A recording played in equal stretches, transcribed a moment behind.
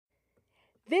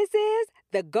This is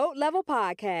the GOAT Level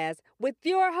Podcast with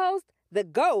your host, the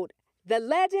GOAT, the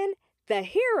legend, the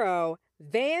hero,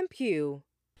 Van Pugh.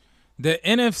 The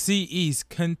NFC East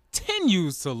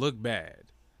continues to look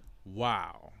bad.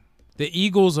 Wow. The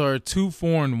Eagles are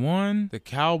 2-4-1. The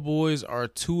Cowboys are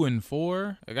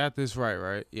 2-4. I got this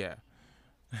right? Yeah.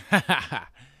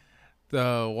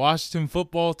 The Washington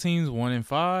football team's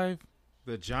 1-5.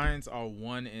 The Giants are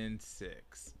 1-6.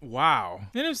 Wow.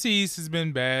 NFC East has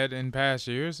been bad in past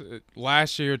years.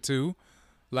 Last year too.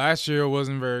 Last year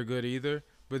wasn't very good either.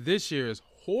 But this year is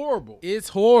horrible. It's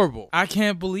horrible. I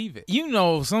can't believe it. You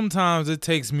know, sometimes it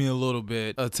takes me a little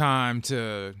bit of time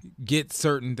to get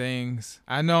certain things.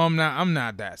 I know I'm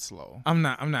not that slow. I'm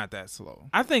not that slow.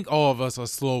 I think all of us are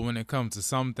slow when it comes to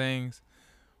some things.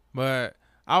 But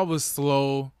I was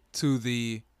slow to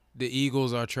the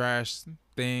Eagles are trash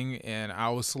thing, and I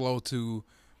was slow to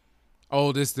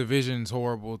this division's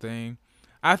horrible thing.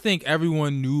 I think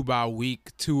everyone knew by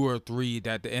week 2 or 3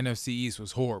 that the NFC East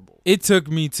was horrible. It took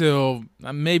me till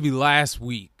maybe last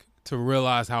week to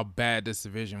realize how bad this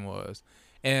division was.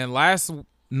 And last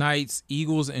night's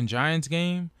Eagles and Giants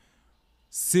game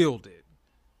sealed it.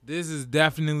 This is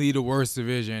definitely the worst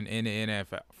division in the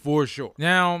NFL, for sure.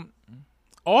 Now,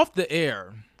 off the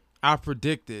air, I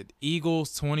predicted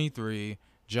Eagles 23,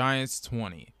 Giants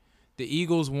 20. The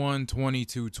Eagles won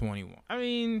 22-21. I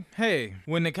mean, hey,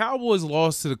 when the Cowboys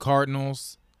lost to the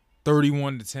Cardinals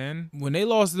 31-10, when they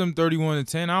lost to them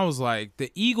 31-10, I was like,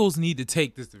 the Eagles need to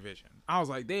take this division. I was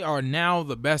like, they are now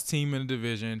the best team in the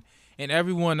division, and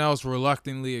everyone else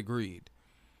reluctantly agreed.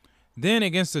 Then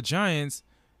against the Giants,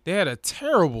 they had a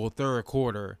terrible third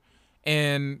quarter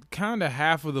and kind of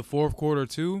half of the fourth quarter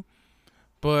too,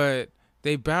 but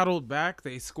they battled back.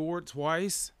 They scored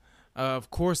twice.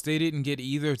 Of course, they didn't get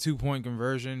either 2-point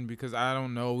conversion because I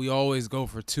don't know. We always go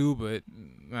for 2, but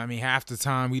I mean, half the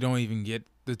time we don't even get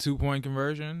the 2-point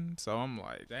conversion. So I'm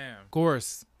like, damn. Of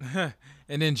course.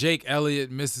 And then Jake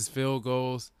Elliott misses field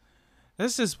goals.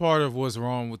 That's just part of what's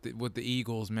wrong with the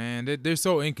Eagles, man. They're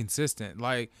so inconsistent.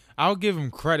 Like, I'll give them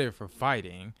credit for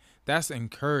fighting. That's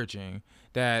encouraging.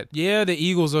 That, yeah, the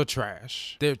Eagles are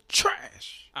trash. They're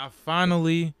trash. I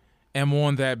finally am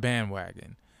on that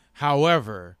bandwagon.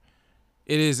 However,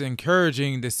 it is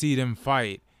encouraging to see them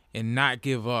fight and not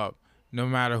give up no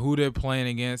matter who they're playing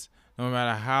against, no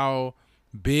matter how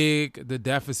big the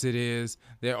deficit is.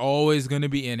 They're always going to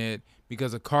be in it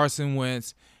because of Carson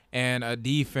Wentz and a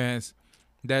defense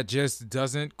that just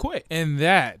doesn't quit. And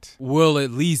that will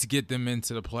at least get them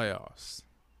into the playoffs.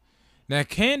 Now,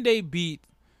 can they beat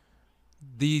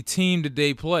the team that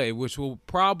they play, which will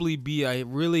probably be a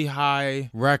really high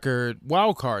record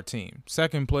wildcard team,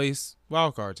 second place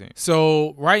wildcard team?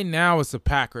 So right now it's the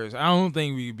Packers. I don't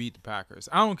think we can beat the Packers.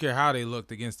 I don't care how they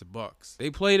looked against the Bucs.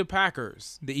 They play the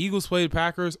Packers. The Eagles play the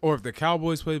Packers, or if the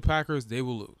Cowboys play the Packers, they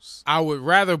will lose. I would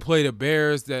rather play the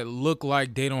Bears that look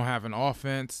like they don't have an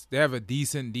offense. They have a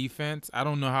decent defense. I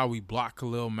don't know how we block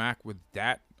Khalil Mack with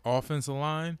that offensive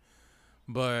line,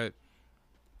 but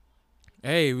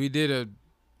hey, we did a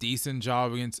decent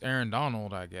job against Aaron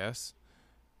Donald, I guess.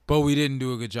 But we didn't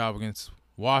do a good job against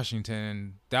Washington,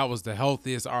 and that was the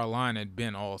healthiest our line had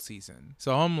been all season.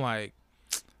 So I'm like,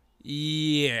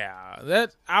 yeah,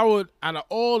 that I would, out of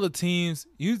all the teams,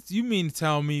 you mean to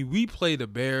tell me we play the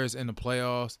Bears in the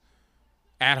playoffs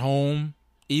at home,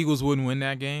 Eagles wouldn't win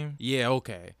that game? Yeah,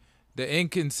 okay. The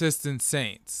inconsistent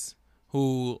Saints,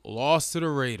 who lost to the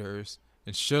Raiders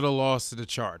and should have lost to the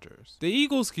Chargers. The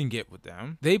Eagles can get with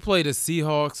them. They play the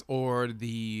Seahawks or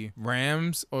the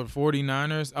Rams or the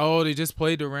 49ers. Oh, they just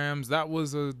played the Rams. That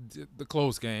was the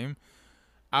close game.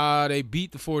 They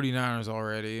beat the 49ers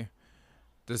already.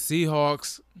 The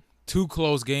Seahawks, 2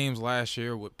 close games last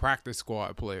year with practice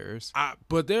squad players.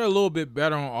 But they're a little bit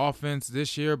better on offense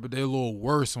this year, but they're a little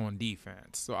worse on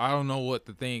defense. So I don't know what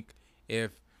to think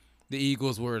if the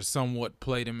Eagles were to somewhat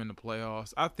play them in the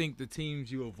playoffs. I think the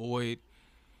teams you avoid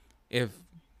if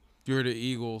you're the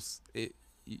Eagles,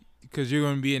 because you're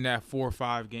going to be in that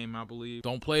 4-5 game, I believe.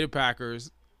 Don't play the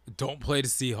Packers. Don't play the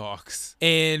Seahawks.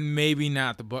 And maybe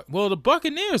not the Well, the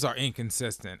Buccaneers are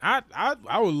inconsistent. I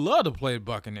would love to play the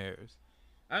Buccaneers.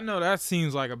 I know that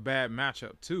seems like a bad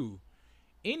matchup, too.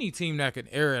 Any team that can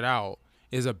air it out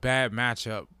is a bad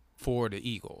matchup for the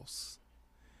Eagles,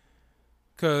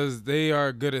 because they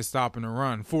are good at stopping the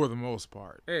run for the most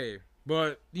part. Hey,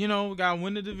 but, we got to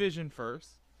win the division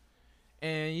first.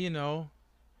 And,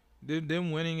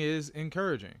 them winning is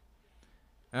encouraging.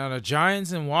 Now, the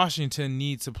Giants and Washington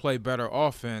need to play better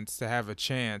offense to have a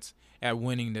chance at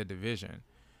winning the division.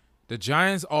 The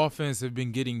Giants' offense have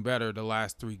been getting better the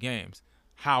last 3 games.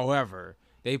 However,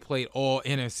 they played all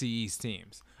NFC East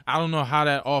teams. I don't know how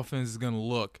that offense is going to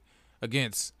look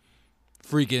against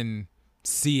freaking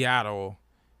Seattle,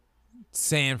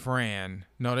 San Fran.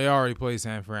 No, they already played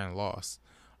San Fran and lost.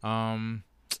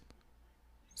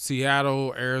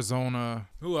 Seattle, Arizona.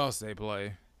 Who else they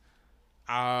play?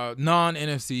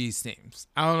 Non-NFC East teams.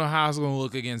 I don't know how it's going to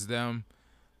look against them.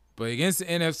 But against the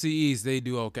NFC East, they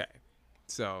do okay.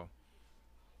 So,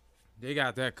 they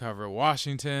got that covered.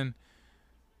 Washington,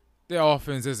 their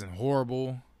offense isn't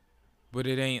horrible. But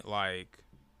it ain't like,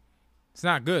 it's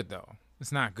not good though.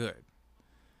 It's not good.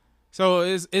 So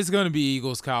it's going to be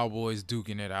Eagles, Cowboys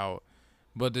duking it out.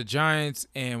 But the Giants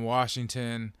and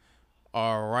Washington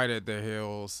are right at their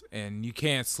heels, and you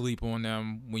can't sleep on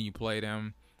them when you play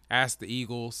them. Ask the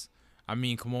Eagles. I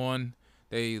mean, come on.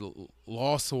 They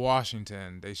lost to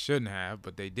Washington. They shouldn't have,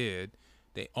 but they did.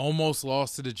 They almost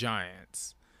lost to the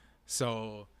Giants.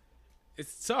 So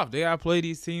it's tough. They got to play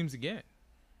these teams again.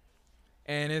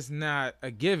 And it's not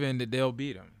a given that they'll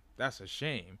beat them. That's a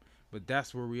shame, but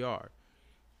that's where we are.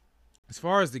 As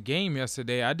far as the game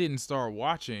yesterday, I didn't start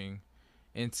watching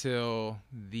until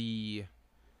the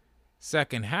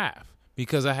second half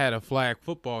because I had a flag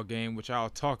football game, which I'll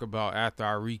talk about after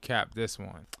I recap this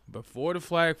one. Before the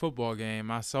flag football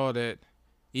game, I saw that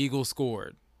Eagles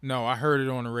scored. No, I heard it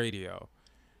on the radio.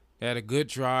 They had a good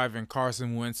drive, and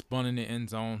Carson Wentz spun in the end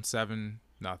zone, 7-0.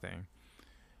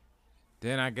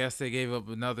 Then I guess they gave up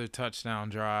another touchdown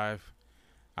drive.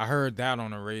 I heard that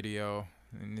on the radio.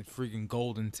 And the freaking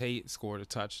Golden Tate scored a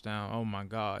touchdown. Oh, my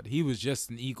God. He was just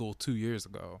an Eagle 2 years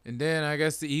ago. And then I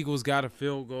guess the Eagles got a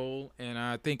field goal. And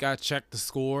I think I checked the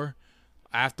score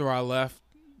after I left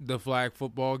the flag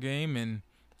football game. And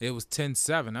it was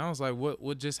 10-7. I was like,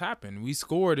 what just happened? We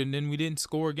scored and then we didn't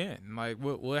score again. Like,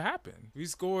 what happened? We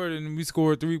scored and we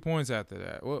scored 3 points after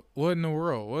that. What in the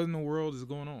world? What in the world is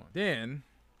going on? Then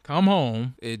come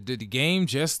home. The game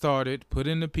just started. Put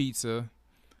in the pizza.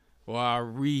 Well, I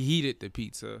reheated the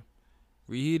pizza.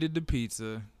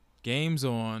 Game's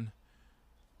on.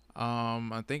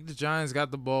 I think the Giants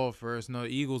got the ball first. No, the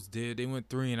Eagles did. They went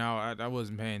 3 and out. I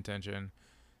wasn't paying attention.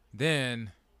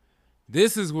 Then,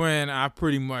 this is when I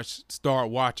pretty much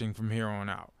start watching from here on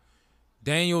out.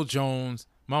 Daniel Jones.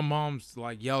 My mom's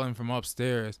like yelling from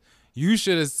upstairs. You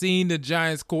should have seen the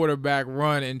Giants quarterback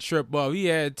run and trip up. He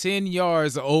had 10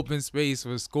 yards of open space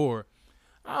for a score.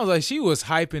 I was like, she was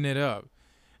hyping it up.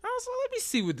 I was like, let me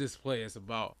see what this play is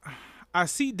about. I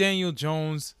see Daniel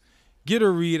Jones get a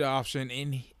read option,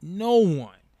 and no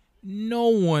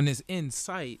one is in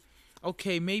sight.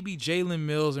 Okay, maybe Jalen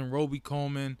Mills and Roby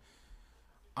Coleman.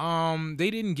 They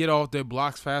didn't get off their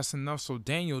blocks fast enough, so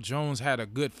Daniel Jones had a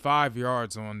good 5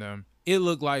 yards on them. It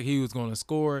looked like he was going to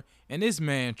score, and this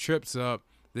man trips up.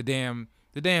 The damn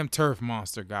turf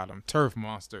monster got him. Turf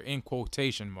monster in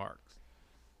quotation marks.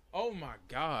 Oh my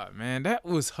God, man, that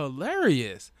was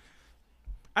hilarious.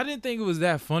 I didn't think it was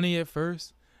that funny at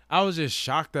first. I was just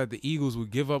shocked that the Eagles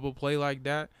would give up a play like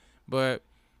that, but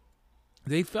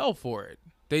they fell for it.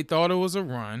 They thought it was a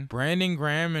run. Brandon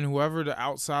Graham and whoever the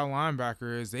outside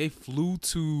linebacker is, they flew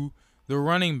to the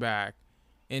running back,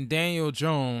 and Daniel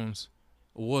Jones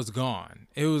was gone.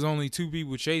 It was only 2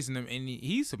 people chasing him, and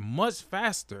he's much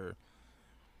faster.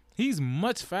 He's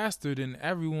much faster than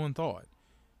everyone thought.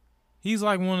 He's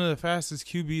like one of the fastest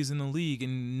QBs in the league,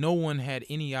 and no one had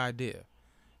any idea.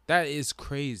 That is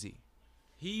crazy.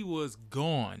 He was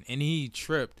gone, and he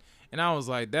tripped. And I was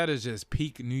like, that is just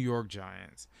peak New York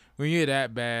Giants. When you're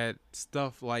that bad,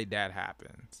 stuff like that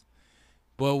happens.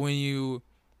 But when you,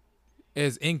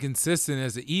 as inconsistent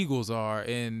as the Eagles are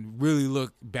and really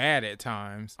look bad at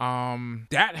times,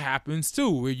 that happens too,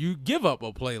 where you give up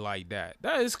a play like that.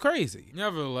 That is crazy.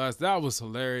 Nevertheless, that was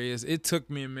hilarious. It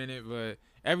took me a minute, but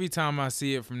every time I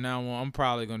see it from now on, I'm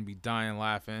probably going to be dying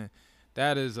laughing.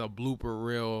 That is a blooper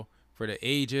reel for the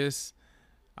ages.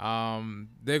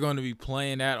 They're going to be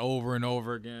playing that over and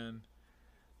over again.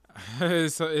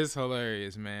 It's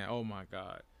hilarious, man. Oh, my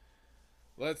God.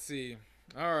 Let's see.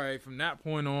 All right, from that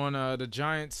point on, the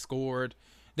Giants scored.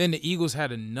 Then the Eagles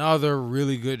had another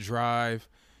really good drive.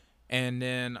 And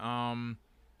then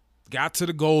got to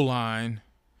the goal line.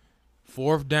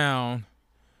 4th down.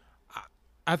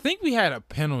 I think we had a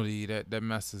penalty that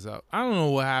messes up. I don't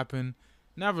know what happened.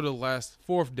 Nevertheless,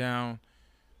 4th down.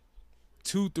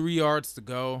 2-3 yards to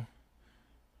go.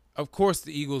 Of course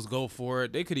the Eagles go for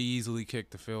it. They could have easily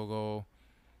kicked the field goal.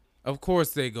 Of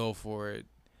course they go for it.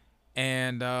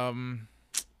 And,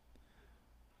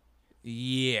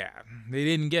 yeah, they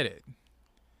didn't get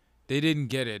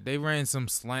it. They ran some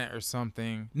slant or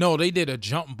something. No, they did a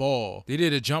jump ball. They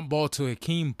did a jump ball to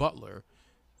Hakeem Butler,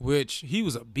 which he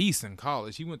was a beast in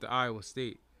college. He went to Iowa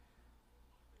State.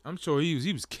 I'm sure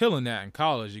he was killing that in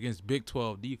college against Big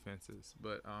 12 defenses.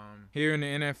 But here in the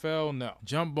NFL, no.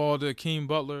 Jump ball to Akeem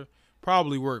Butler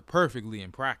probably worked perfectly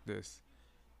in practice.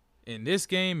 In this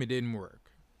game, it didn't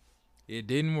work. It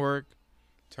didn't work.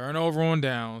 Turnover on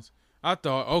downs. I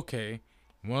thought, okay,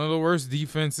 one of the worst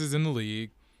defenses in the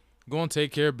league, going to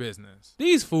take care of business.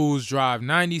 These fools drive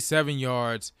 97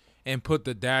 yards and put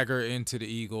the dagger into the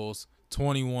Eagles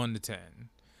 21-10.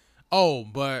 Oh,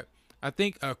 but I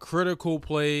think a critical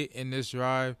play in this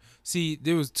drive. See,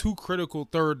 there was 2 critical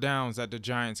third downs that the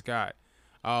Giants got.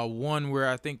 One where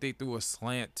I think they threw a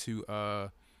slant to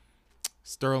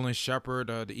Sterling Shepard.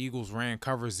 The Eagles ran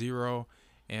cover 0,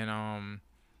 and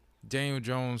Daniel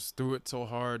Jones threw it so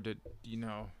hard that,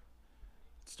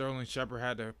 Sterling Shepard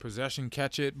had the possession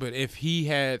catch it, but if he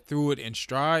had threw it in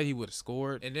stride, he would have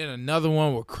scored. And then another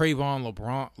one where Cravon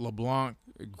LeBlanc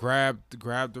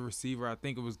grabbed the receiver. I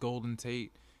think it was Golden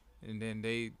Tate. And then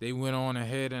they went on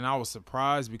ahead, and I was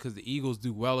surprised because the Eagles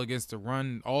do well against the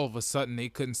run. All of a sudden, they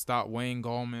couldn't stop Wayne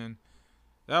Gallman.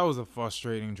 That was a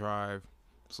frustrating drive.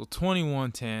 So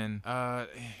 21-10.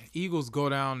 Eagles go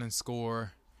down and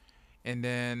score. And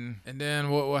then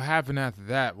what happened after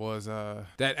that was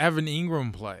that Evan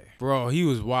Ingram play. Bro, he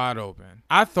was wide open.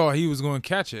 I thought he was going to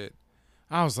catch it.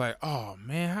 I was like, oh,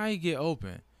 man, how you get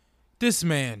open? This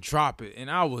man dropped it,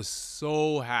 and I was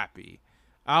so happy.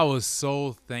 I was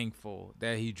so thankful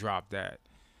that he dropped that.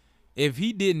 If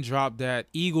he didn't drop that,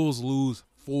 Eagles lose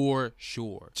for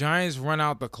sure. Giants run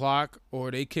out the clock or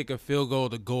they kick a field goal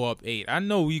to go up 8. I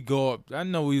know we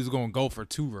was going to go for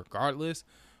 2 regardless,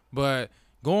 but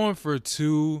going for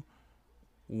 2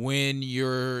 when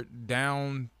you're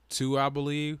down 2, I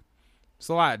believe, it's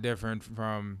a lot different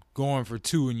from going for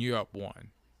 2 and you're up 1.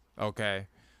 Okay?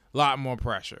 A lot more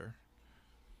pressure.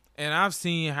 And I've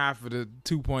seen half of the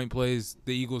 2-point plays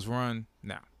the Eagles run.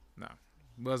 No.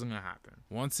 Wasn't going to happen.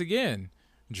 Once again,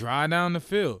 drive down the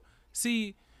field.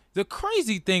 See, the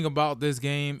crazy thing about this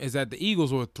game is that the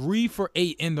Eagles were 3 for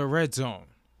 8 in the red zone.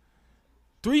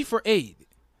 3 for 8.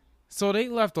 So they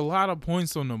left a lot of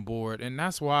points on the board, and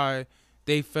that's why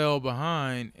they fell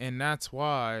behind, and that's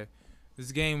why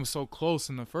this game was so close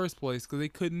in the first place, because they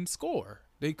couldn't score.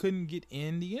 They couldn't get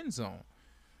in the end zone.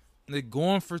 They're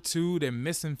going for 2. They're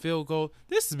missing field goal.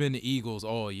 This has been the Eagles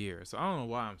all year, so I don't know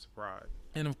why I'm surprised.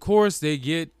 And, of course, they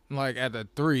get, at the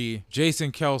 3,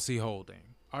 Jason Kelce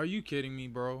holding. Are you kidding me,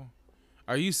 bro?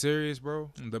 Are you serious,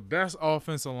 bro? The best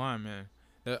offensive lineman,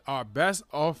 our best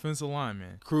offensive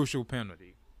lineman, crucial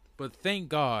penalty. But thank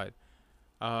God,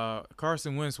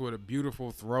 Carson Wentz with a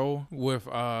beautiful throw with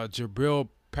Jabril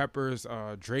Peppers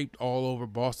draped all over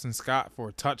Boston Scott for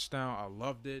a touchdown. I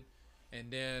loved it.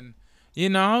 And then,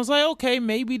 I was like, okay,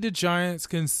 maybe the Giants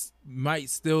might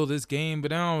steal this game.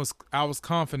 But then I was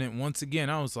confident once again.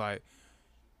 I was like,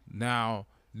 now,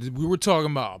 we were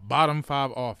talking about a bottom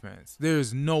 5 offense.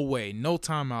 There's no way, no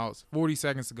timeouts, 40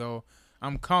 seconds to go.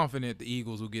 I'm confident the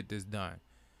Eagles will get this done.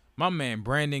 My man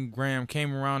Brandon Graham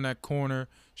came around that corner,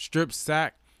 strip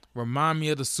sack, remind me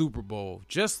of the Super Bowl,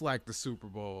 just like the Super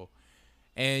Bowl.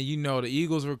 And, the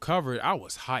Eagles recovered. I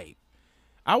was hyped.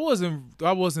 I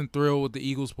wasn't thrilled with the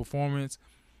Eagles' performance,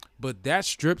 but that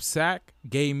strip sack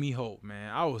gave me hope,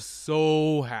 man. I was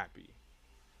so happy.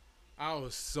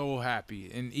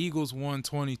 And Eagles won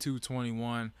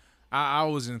 22-21. I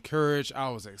was encouraged. I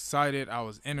was excited. I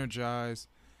was energized.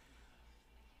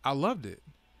 I loved it.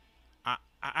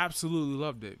 I absolutely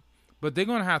loved it. But they're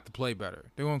going to have to play better.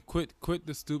 They're going to quit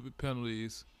the stupid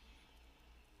penalties,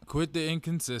 quit the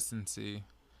inconsistency,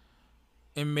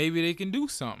 and maybe they can do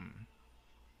something.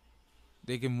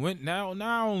 They can win now.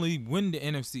 Not only win the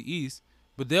NFC East,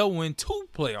 but they'll win 2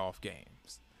 playoff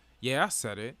games. Yeah, I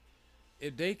said it.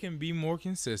 If they can be more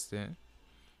consistent,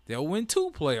 they'll win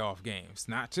 2 playoff games,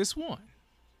 not just 1.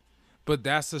 But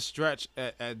that's a stretch.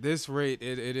 At this rate,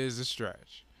 it is a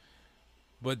stretch.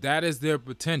 But that is their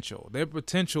potential. Their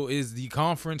potential is the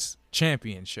conference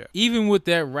championship. Even with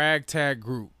that ragtag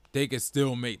group, they could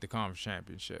still make the conference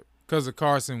championship because of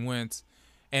Carson Wentz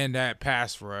and that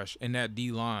pass rush and that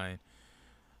D-line.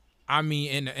 I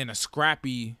mean, in a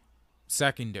scrappy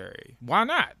secondary. Why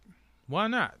not?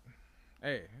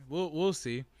 Hey, we'll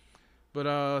see. But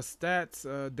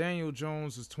stats, Daniel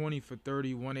Jones was 20 for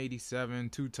 30, 187,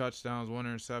 2 touchdowns, 1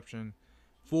 interception,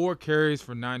 4 carries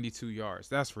for 92 yards.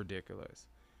 That's ridiculous.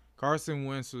 Carson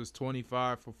Wentz was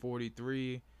 25 for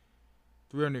 43,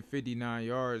 359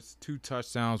 yards, 2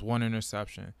 touchdowns, 1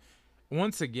 interception.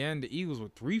 Once again, the Eagles were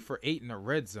 3 for 8 in the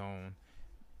red zone.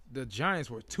 The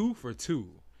Giants were 2 for 2.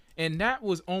 And that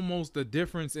was almost the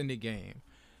difference in the game.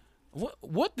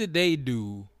 What did they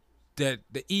do that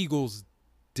the Eagles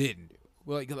didn't do?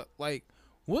 Like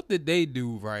What did they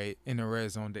do right in the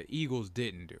red zone that Eagles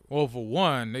didn't do? Well, for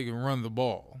one, they can run the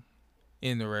ball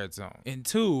in the red zone. And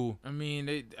two, I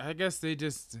mean, I guess they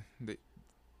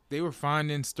were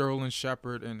finding Sterling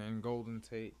Shepard and Golden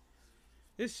Tate.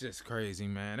 It's just crazy,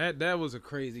 man. That was a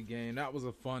crazy game. That was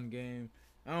a fun game.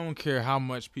 I don't care how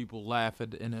much people laugh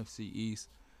at the NFC East.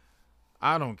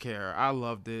 I don't care. I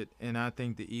loved it, and I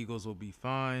think the Eagles will be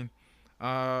fine.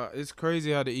 It's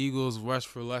crazy how the Eagles rushed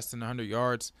for less than 100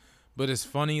 yards, but it's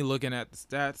funny looking at the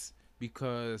stats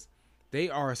because they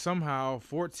are somehow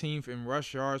 14th in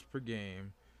rush yards per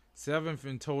game, 7th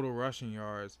in total rushing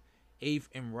yards, 8th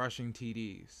in rushing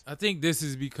TDs. I think this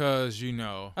is because,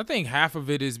 I think half of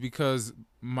it is because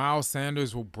Miles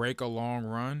Sanders will break a long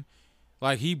run.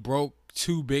 Like, he broke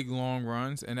 2 big long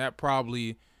runs, and that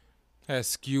probably has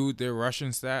skewed their rushing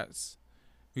stats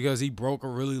because he broke a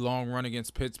really long run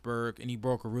against Pittsburgh and he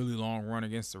broke a really long run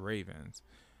against the Ravens.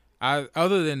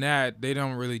 Other than that, they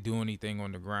don't really do anything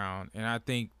on the ground, and I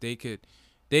think they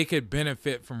could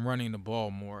benefit from running the ball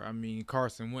more. I mean,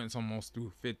 Carson Wentz almost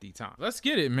threw 50 times. Let's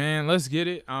get it, man. Let's get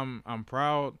it. I'm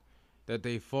proud that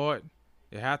they fought.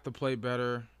 They have to play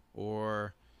better,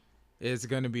 or it's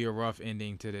going to be a rough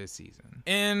ending to this season.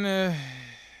 And the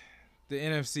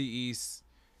NFC East,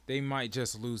 they might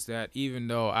just lose that, even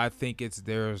though I think it's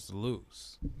theirs to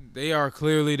lose. They are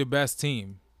clearly the best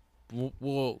team.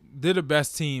 Well, they're the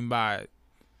best team by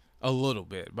a little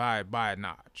bit, by a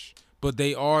notch. But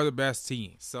they are the best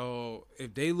team. So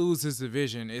if they lose this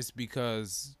division, it's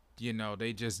because,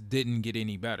 they just didn't get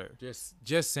any better.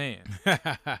 Just saying.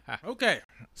 Okay.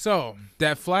 So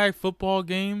that flag football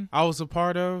game I was a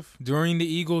part of during the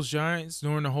Eagles-Giants,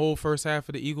 during the whole first half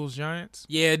of the Eagles-Giants,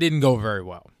 it didn't go very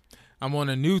well. I'm on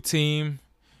a new team.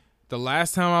 The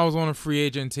last time I was on a free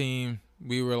agent team,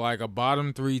 we were like a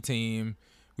bottom 3 team.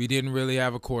 We didn't really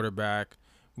have a quarterback.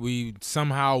 We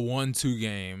somehow won 2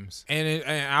 games. And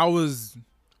I was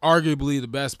arguably the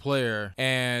best player,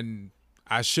 and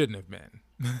I shouldn't have been.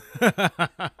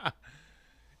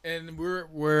 And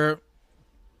we're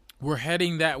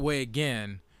heading that way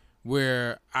again,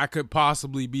 where I could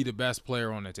possibly be the best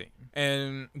player on the team.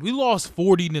 And we lost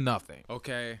 40-0,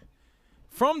 okay?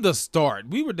 From the start,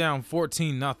 we were down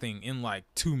 14-0 in like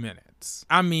 2 minutes.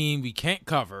 I mean, we can't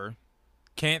cover,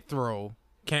 can't throw,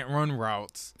 can't run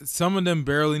routes. Some of them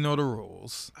barely know the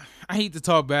rules. I hate to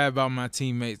talk bad about my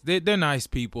teammates. They're nice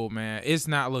people, man. It's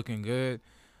not looking good.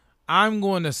 I'm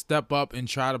going to step up and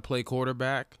try to play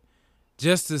quarterback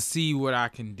just to see what I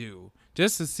can do,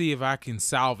 just to see if I can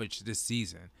salvage this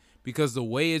season. Because the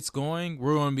way it's going,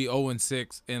 we're going to be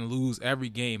 0-6 and lose every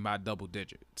game by double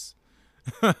digits.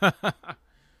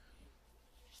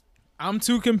 I'm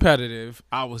too competitive.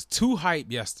 I was too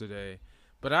hyped yesterday,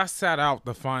 but I sat out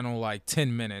the final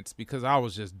 10 minutes because I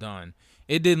was just done.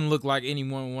 It didn't look like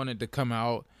anyone wanted to come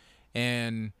out,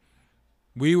 and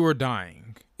we were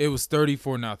dying. It was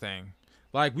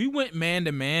 34-0. We went man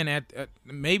to man at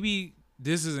maybe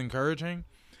this is encouraging,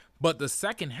 but the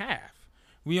second half,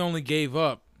 we only gave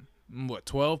up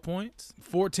 12 points,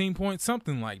 14 points,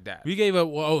 something like that. We gave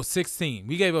up 16.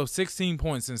 We gave up 16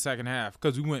 points in the second half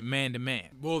because we went man to man.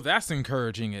 Well, that's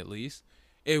encouraging at least.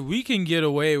 If we can get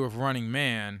away with running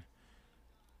man,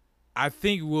 I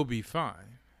think we'll be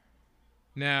fine.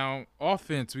 Now,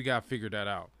 offense, we got to figure that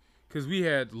out because we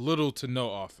had little to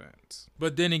no offense.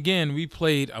 But then again, we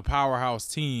played a powerhouse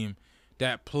team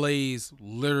that plays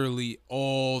literally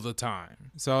all the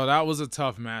time. So that was a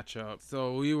tough matchup.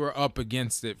 So we were up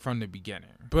against it from the beginning.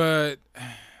 But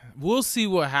we'll see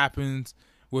what happens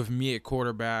with me at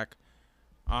quarterback.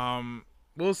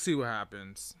 We'll see what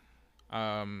happens.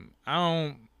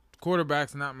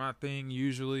 Quarterback's not my thing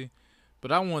usually,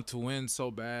 but I want to win so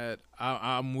bad.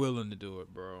 I'm willing to do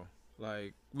it, bro.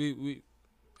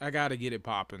 I got to get it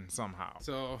popping somehow.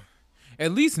 So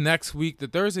at least next week, the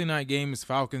Thursday night game is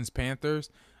Falcons-Panthers.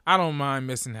 I don't mind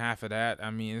missing half of that. I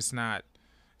mean, it's not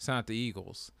the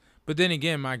Eagles. But then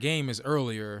again, my game is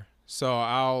earlier, so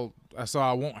I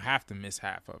won't have to miss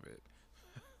half of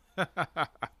it.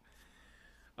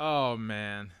 Oh,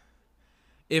 man.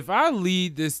 If I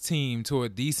lead this team to a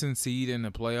decent seed in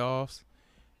the playoffs,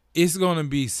 it's going to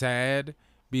be sad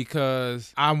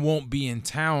because I won't be in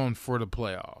town for the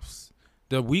playoffs.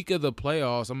 The week of the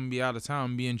playoffs, I'm going to be out of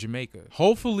town, be in Jamaica.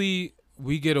 Hopefully,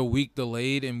 we get a week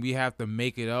delayed and we have to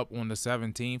make it up on the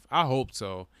 17th. I hope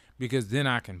so, because then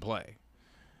I can play.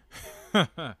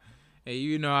 Hey,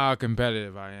 you know how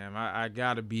competitive I am. I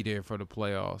got to be there for the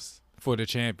playoffs, for the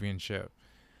championship.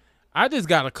 I just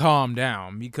got to calm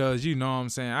down because, you know what I'm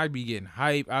saying, I be getting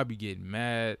hype. I be getting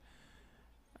mad.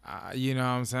 You know what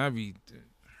I'm saying? I be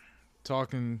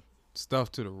talking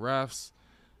stuff to the refs.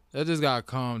 That just gotta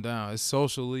calm down. It's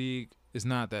social league. It's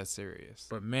not that serious.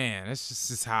 But man, it's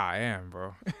just how I am,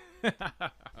 bro.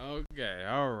 Okay,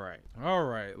 all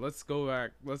right. Let's go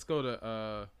back. Let's go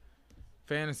to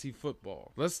fantasy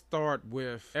football. Let's start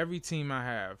with every team I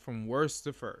have from worst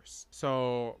to first.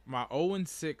 So my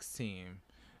 0-6 team,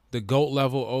 the GOAT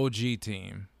level OG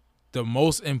team, the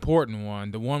most important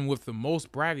one, the one with the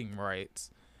most bragging rights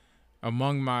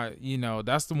among my,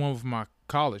 that's the one with my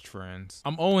college friends.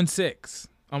 I'm 0-6.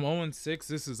 I'm 0-6.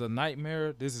 This is a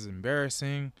nightmare. This is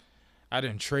embarrassing. I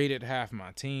done traded half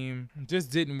my team.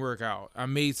 Just didn't work out. I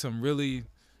made some really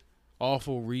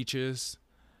awful reaches,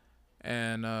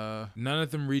 and none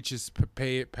of them reaches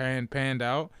panned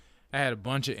out. I had a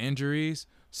bunch of injuries.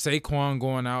 Saquon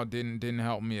going out didn't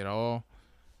help me at all,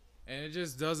 and it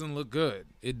just doesn't look good.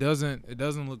 It doesn't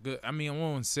look good. I mean,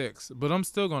 I'm 0-6, but I'm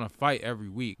still gonna fight every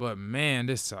week. But man,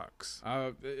 this sucks.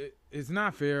 It's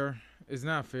not fair. It's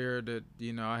not fair that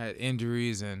I had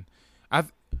injuries, and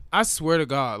I swear to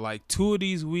God, like 2 of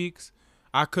these weeks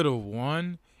I could have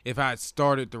won if I had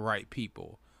started the right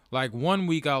people. Like 1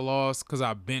 week I lost because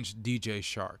I benched DJ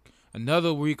Shark.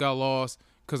 Another week I lost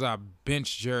because I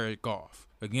benched Jared Goff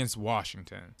against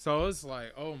Washington. So it's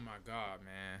like, oh my God,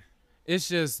 man. It's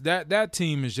just that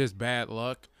team is just bad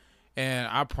luck. And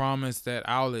I promise that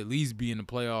I'll at least be in the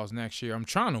playoffs next year. I'm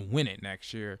trying to win it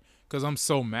next year because I'm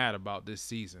so mad about this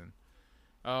season.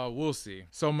 We'll see.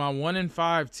 So my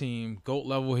 1-5 team, GOAT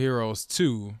Level Heroes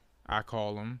 2, I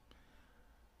call them.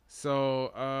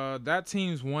 So that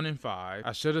team's 1-5.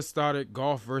 I should have started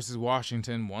Goff versus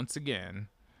Washington once again.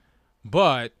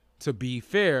 But to be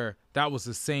fair, that was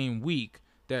the same week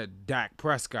that Dak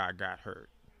Prescott got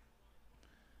hurt.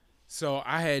 So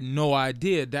I had no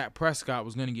idea Dak Prescott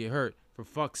was going to get hurt. For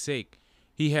fuck's sake,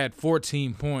 he had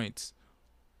 14 points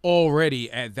already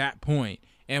at that point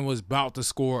and was about to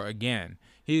score again.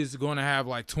 He's going to have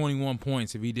like 21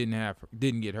 points if he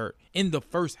didn't get hurt in the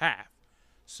first half.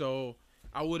 So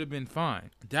I would have been fine.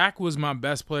 Dak was my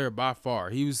best player by far.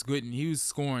 He was good, and he was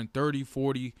scoring 30,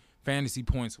 40 fantasy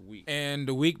points a week. And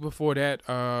the week before that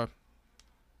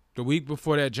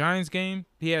Giants game,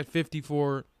 he had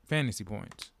 54 fantasy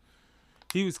points.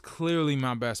 He was clearly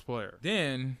my best player.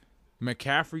 Then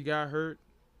McCaffrey got hurt.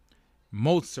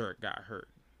 Mozart got hurt.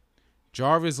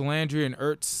 Jarvis Landry and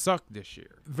Ertz sucked this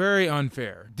year. Very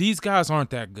unfair. These guys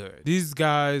aren't that good. These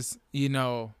guys, in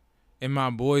my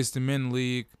Boys to Men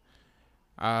league,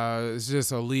 it's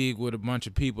just a league with a bunch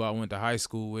of people I went to high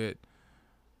school with.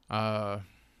 Not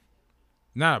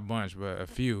a bunch, but a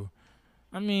few.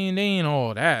 I mean, they ain't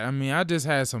all that. I mean, I just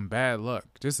had some bad luck.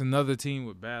 Just another team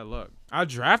with bad luck. I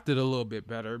drafted a little bit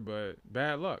better, but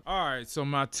bad luck. All right, so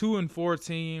my 2-4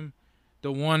 team,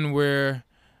 the one where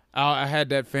I had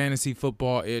that fantasy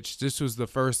football itch. This was the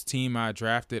first team I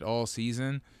drafted all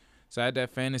season. So I had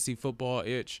that fantasy football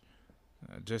itch.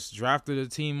 I just drafted a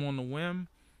team on the whim.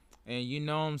 And you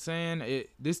know what I'm saying?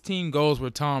 This team goes where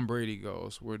Tom Brady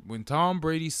goes. When Tom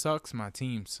Brady sucks, my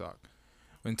team sucks.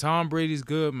 When Tom Brady's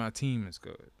good, my team is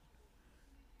good.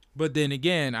 But then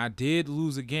again, I did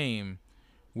lose a game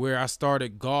where I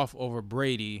started Goff over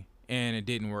Brady, and it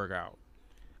didn't work out.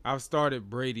 I've started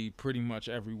Brady pretty much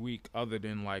every week other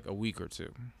than like a week or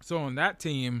two. So on that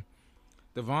team,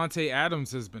 Devontae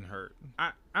Adams has been hurt.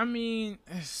 I mean,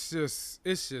 it's just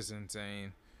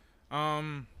insane.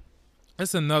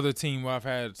 It's another team where I've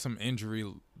had some injury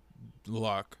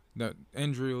luck.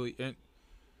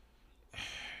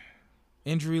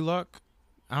 Injury luck?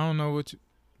 I don't know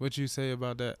what you say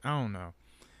about that. I don't know.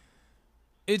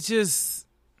 It just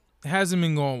hasn't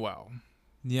been going well.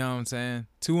 You know what I'm saying?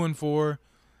 2-4.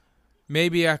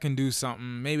 Maybe I can do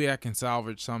something. Maybe I can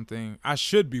salvage something. I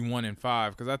should be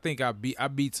 1-5 because I think I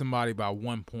beat somebody by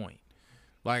 1 point.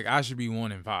 Like, I should be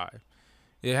 1-5.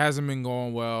 It hasn't been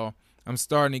going well. I'm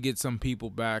starting to get some people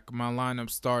back. My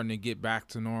lineup's starting to get back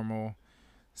to normal.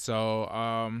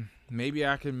 So maybe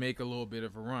I can make a little bit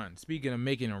of a run. Speaking of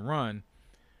making a run,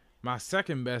 my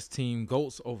second best team,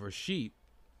 Goats Over Sheep.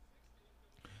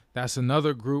 That's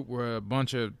another group where a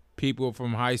bunch of people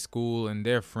from high school and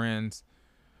their friends.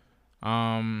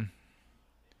 3-3.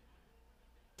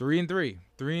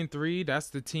 3-3. That's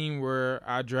the team where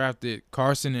I drafted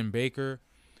Carson and Baker.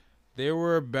 They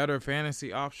were better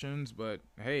fantasy options, but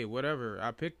hey, whatever.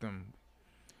 I picked them,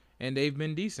 and they've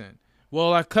been decent.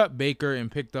 Well, I cut Baker and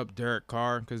picked up Derek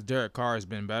Carr because Derek Carr has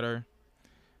been better.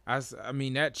 I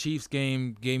mean, that Chiefs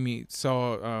game gave me.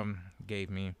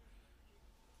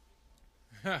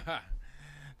 That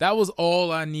was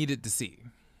all I needed to see.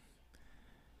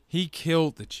 He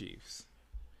killed the Chiefs.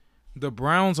 The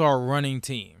Browns are a running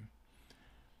team.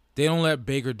 They don't let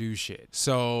Baker do shit.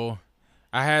 So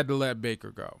I had to let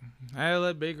Baker go.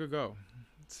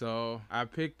 So I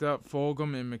picked up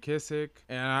Fulgham and McKissick,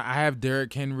 and I have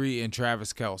Derrick Henry and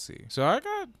Travis Kelce. So I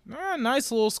got a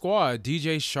nice little squad.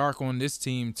 DJ Shark on this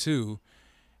team too.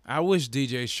 I wish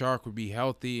DJ Shark would be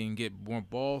healthy and get more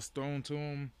balls thrown to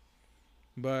him,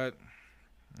 but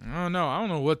I don't know. I don't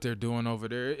know what they're doing over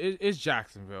there. It's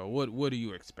Jacksonville. What do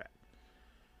you expect?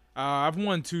 I've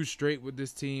won 2 straight with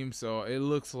this team, so it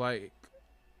looks like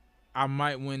I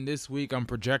might win this week. I'm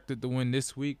projected to win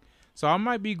this week. So I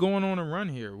might be going on a run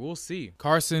here. We'll see.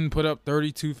 Carson put up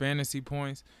 32 fantasy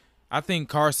points. I think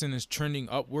Carson is trending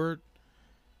upward.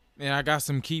 And I got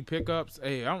some key pickups.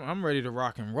 Hey, I'm ready to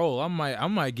rock and roll. I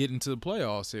might get into the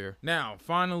playoffs here. Now,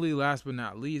 finally, last but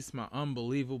not least, my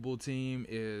unbelievable team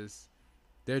is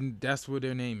that's what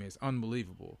their name is,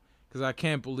 unbelievable. Because I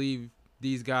can't believe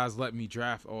these guys let me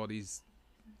draft all these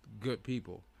good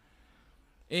people.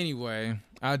 Anyway,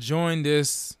 I joined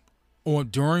this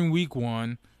during week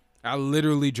 1. I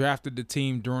literally drafted the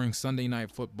team during Sunday Night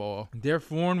Football. They're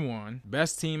 4-1.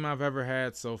 Best team I've ever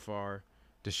had so far.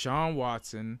 Deshaun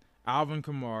Watson, Alvin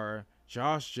Kamara,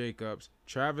 Josh Jacobs,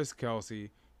 Travis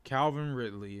Kelce, Calvin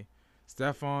Ridley,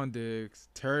 Stephon Diggs,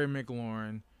 Terry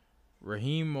McLaurin,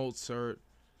 Raheem Mostert,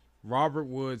 Robert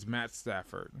Woods, Matt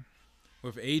Stafford.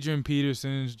 With Adrian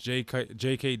Peterson,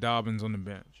 J.K. Dobbins on the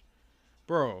bench.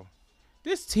 Bro,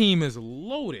 this team is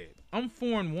loaded. I'm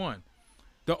 4-1.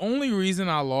 The only reason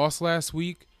I lost last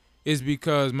week is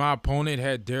because my opponent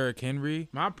had Derrick Henry.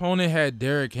 And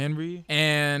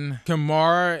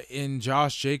Kamara and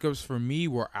Josh Jacobs, for me,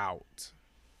 were out.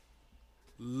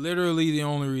 Literally the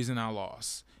only reason I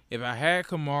lost. If I had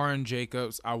Kamara and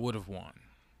Jacobs, I would have won.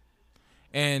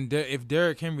 And if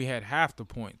Derrick Henry had half the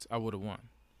points, I would have won.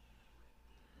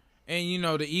 And,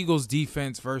 the Eagles'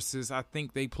 defense versus, I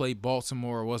think they played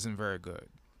Baltimore, wasn't very good.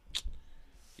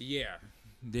 Yeah.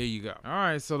 There you go. All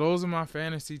right, so those are my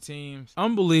fantasy teams.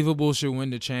 Unbelievable should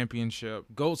win the championship.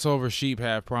 Goats over sheep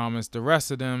have promised. The rest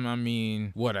of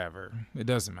them, whatever. It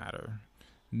doesn't matter.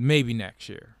 Maybe next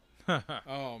year.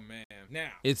 Oh, man.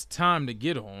 Now, it's time to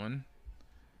get on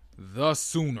the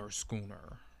Sooner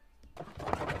Schooner.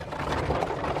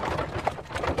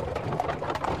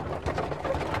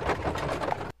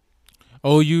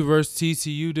 OU versus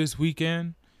TCU this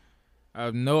weekend. I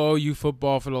have no OU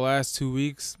football for the last 2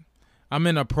 weeks. I'm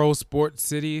in a pro sports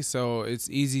city, so it's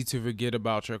easy to forget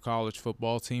about your college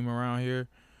football team around here.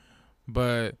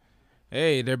 But,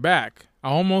 hey, they're back. I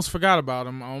almost forgot about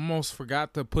them. I almost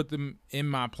forgot to put them in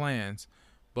my plans.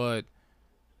 But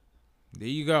there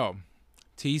you go.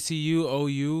 TCU,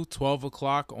 OU, 12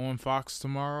 o'clock on Fox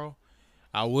tomorrow.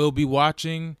 I will be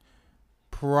watching.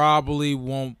 Probably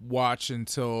won't watch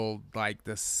until,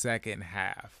 the second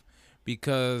half.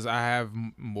 Because I have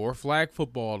more flag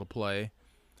football to play.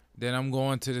 Then I'm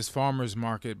going to this farmer's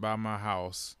market by my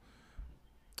house.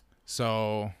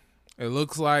 So it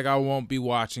looks like I won't be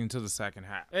watching till the second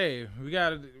half. Hey, we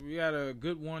got a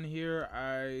good one here.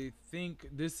 I think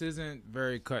this isn't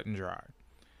very cut and dry.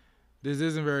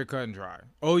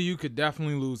 OU could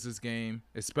definitely lose this game,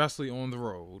 especially on the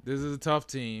road. This is a tough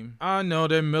team. I know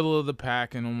they're middle of the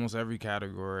pack in almost every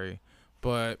category,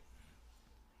 but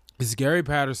it's Gary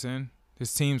Patterson.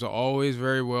 His teams are always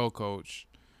very well coached.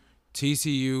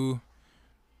 TCU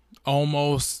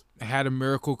almost had a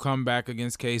miracle comeback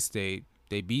against K-State.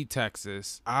 They beat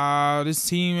Texas. This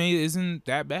team isn't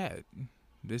that bad.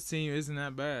 They're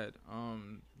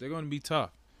going to be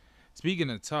tough. Speaking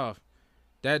of tough,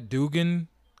 that Dugan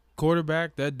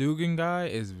quarterback, that Dugan guy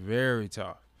is very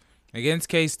tough. Against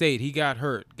K-State, he got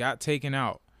hurt, got taken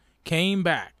out, came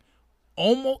back.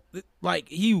 Almost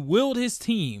he willed his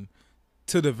team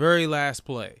to the very last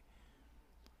play.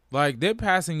 Their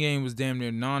passing game was damn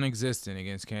near non-existent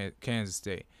against Kansas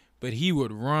State. But he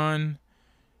would run.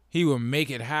 He would make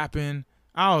it happen.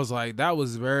 I was like, that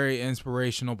was a very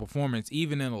inspirational performance,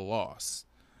 even in a loss.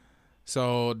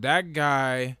 So that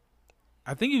guy,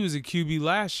 I think he was a QB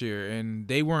last year, and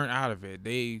they weren't out of it.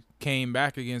 They came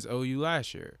back against OU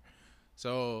last year.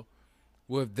 So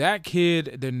with that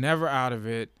kid, they're never out of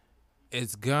it.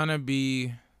 It's going to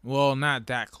be, not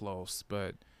that close,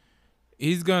 but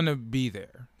he's going to be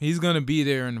there. He's going to be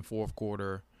there in the fourth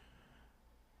quarter.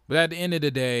 But at the end of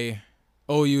the day,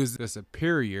 OU is the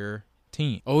superior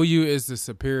team. Okay?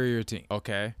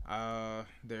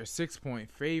 They're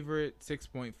 6-point favorite,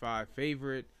 6.5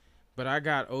 favorite. But I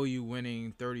got OU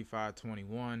winning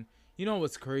 35-21. You know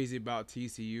what's crazy about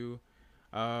TCU?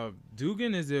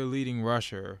 Dugan is their leading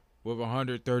rusher with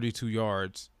 132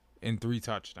 yards and 3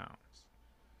 touchdowns.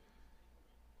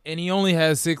 And he only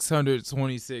has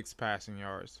 626 passing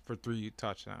yards for 3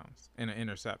 touchdowns and an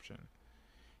interception.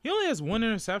 He only has 1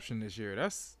 interception this year.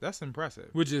 That's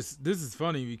impressive. This is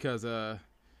funny because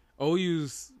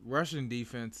OU's rushing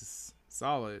defense is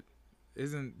solid.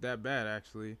 Isn't that bad,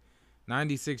 actually.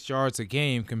 96 yards a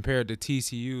game compared to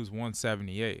TCU's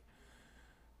 178.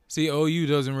 See, OU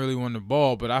doesn't really run the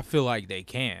ball, but I feel like they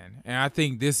can. And I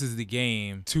think this is the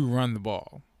game to run the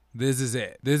ball. This is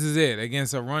it. This is it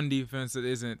against a run defense that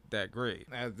isn't that great.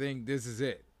 I think this is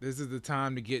it. This is the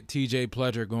time to get TJ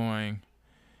Pledger going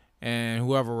and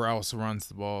whoever else runs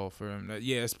the ball for him.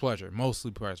 Yeah, it's Pledger,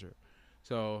 mostly Pledger.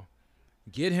 So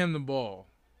get him the ball.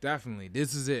 Definitely.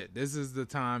 This is it. This is the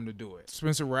time to do it.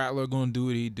 Spencer Rattler going to do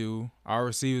what he do. Our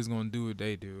receivers going to do what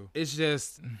they do. It's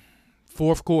just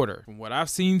fourth quarter. From what I've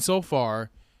seen so far,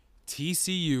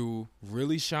 TCU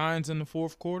really shines in the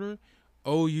fourth quarter.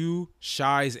 OU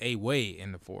shies away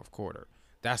in the fourth quarter.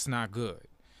 That's not good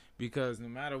because no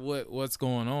matter what's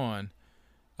going on,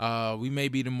 we may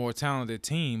be the more talented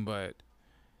team, but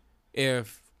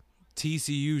if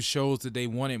TCU shows that they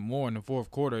want it more in the fourth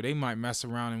quarter, they might mess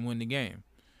around and win the game.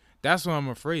 That's what I'm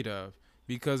afraid of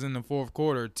because in the fourth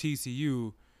quarter,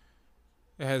 TCU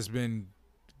has been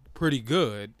pretty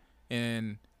good,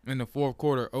 and in the fourth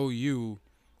quarter, OU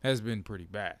has been pretty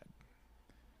bad.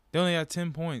 They only had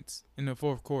 10 points in the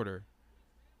fourth quarter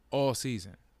all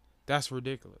season. That's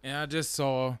ridiculous. And I just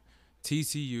saw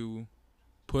TCU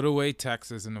put away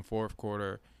Texas in the fourth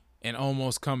quarter and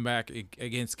almost come back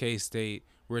against K-State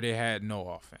where they had no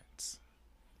offense.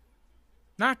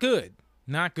 Not good.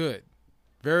 Not good.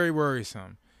 Very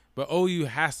worrisome. But OU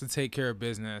has to take care of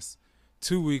business.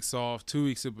 2 weeks off, 2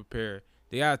 weeks to prepare.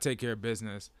 They got to take care of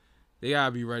business. They got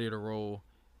to be ready to roll.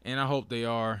 And I hope they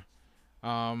are.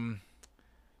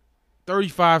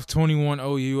 35-21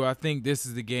 OU. I think this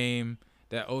is the game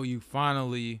that OU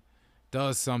finally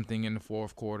does something in the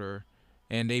fourth quarter.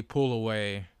 And they pull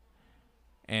away.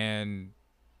 And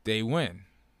they win.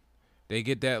 They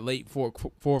get that late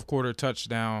fourth quarter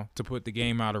touchdown to put the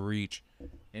game out of reach.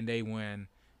 And they win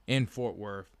in Fort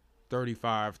Worth,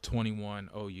 35-21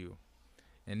 OU.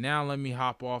 And now let me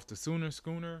hop off the Sooner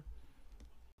Schooner.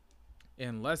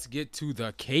 And let's get to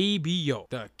the KBO.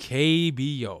 The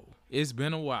KBO. It's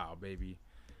been a while, baby.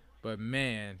 But,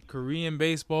 man, Korean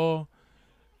baseball,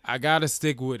 I got to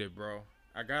stick with it, bro.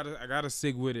 I gotta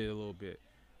stick with it a little bit.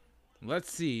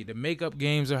 Let's see. The makeup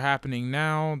games are happening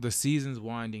now. The season's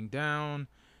winding down.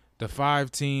 The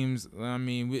 5 teams, I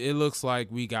mean, it looks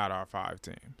like we got our 5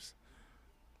 teams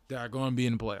that are going to be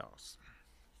in the playoffs.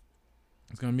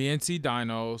 It's going to be NC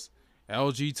Dinos,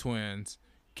 LG Twins,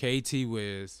 KT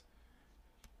Wiz,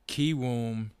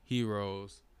 Kiwoom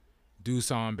Heroes,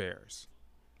 Doosan Bears.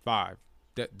 5.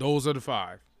 Those are the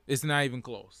 5. It's not even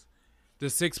close. The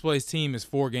 6th place team is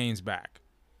 4 games back.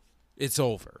 It's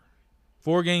over.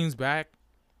 4 games back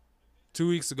 2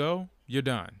 weeks ago, you're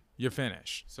done. You're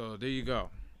finished. So there you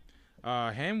go.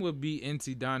 Hamwood beat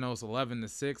NC Dinos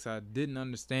 11-6. I didn't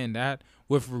understand that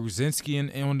with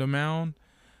Ruzinski on the mound.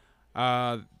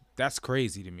 That's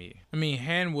crazy to me. I mean,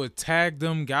 Hamwood tagged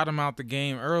them, got him out the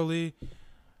game early.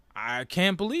 I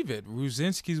can't believe it.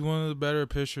 Ruzinski's one of the better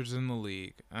pitchers in the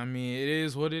league. I mean, it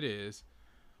is what it is.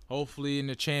 Hopefully in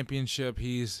the championship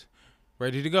he's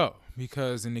ready to go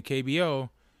because in the KBO,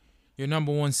 your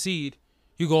number 1 seed,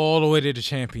 you go all the way to the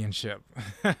championship.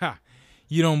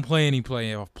 You don't play any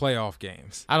playoff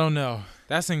games. I don't know.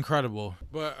 That's incredible.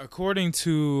 But according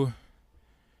to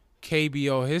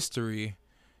KBO history,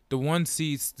 the 1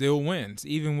 seed still wins,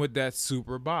 even with that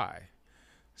super bye.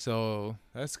 So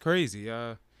that's crazy.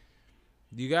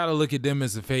 You got to look at them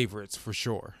as the favorites for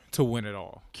sure to win it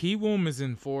all. Kiwoom is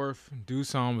in 4th.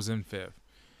 Doosan was in 5th.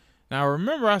 Now,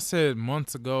 remember I said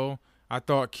months ago I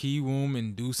thought Kiwoom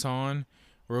and Doosan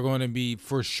were going to be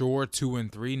for sure 2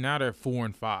 and 3. Now they're 4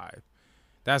 and 5.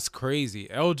 That's crazy.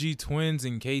 LG Twins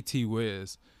and KT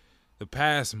Wiz the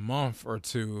past month or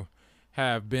two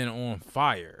have been on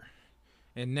fire.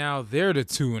 And now they're the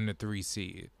 2 and the 3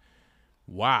 seed.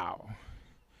 Wow.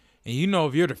 And you know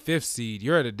if you're the 5th seed,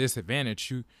 you're at a disadvantage.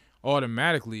 You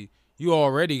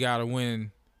already got to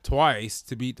win twice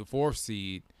to beat the 4th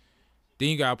seed. Then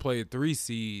you got to play a 3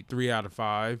 seed 3 out of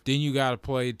 5. Then you got to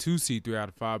play a 2 seed 3 out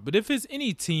of 5. But if it's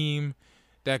any team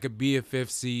that could be a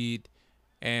 5th seed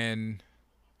and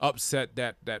upset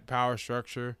that power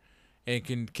structure and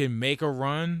can make a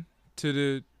run to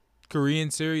the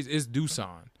Korean series, it's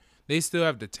Doosan. They still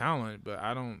have the talent, but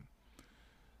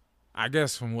I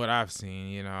guess from what I've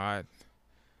seen, I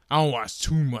don't watch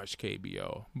too much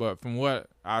KBO, but from what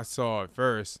I saw at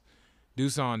first,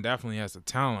 Doosan definitely has the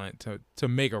talent to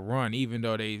make a run, even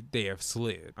though they have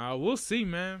slid. We'll see,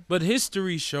 man. But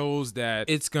history shows that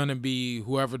it's going to be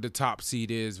whoever the top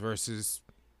seed is versus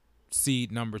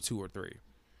seed number 2 or 3.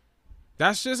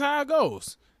 That's just how it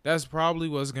goes. That's probably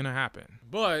what's going to happen.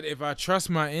 But if I trust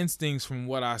my instincts from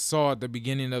what I saw at the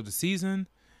beginning of the season,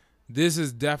 this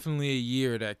is definitely a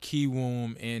year that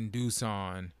Kiwoom and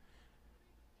Doosan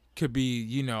could be,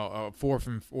 a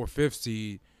 4th or 5th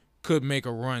seed, could make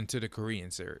a run to the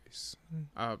Korean series.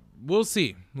 We'll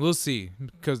see. We'll see.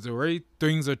 Because the way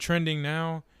things are trending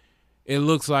now, it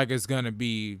looks like it's going to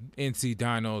be NC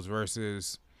Dinos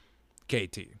versus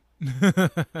KT.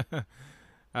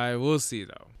 All right, we'll see,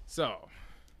 though. So,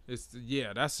 that's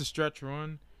the stretch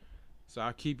run. So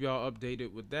I'll keep y'all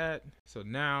updated with that. So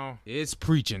now it's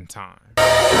preaching time. I'm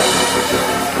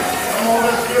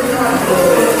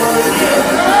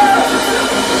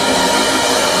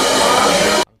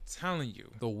telling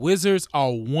you, the Wizards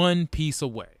are one piece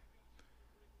away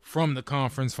from the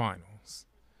conference finals.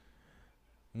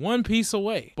 One piece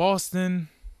away. Boston,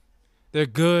 they're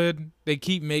good. They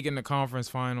keep making the conference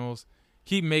finals,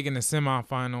 keep making the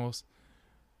semifinals.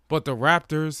 But the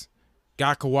Raptors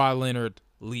got Kawhi Leonard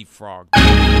leapfrogged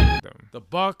them. The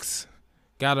Bucks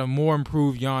got a more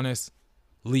improved Giannis,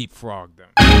 leapfrogged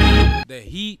them. The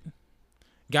Heat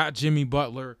got Jimmy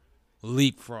Butler,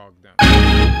 leapfrogged them.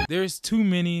 There's too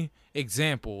many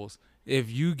examples. If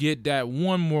you get that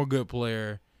one more good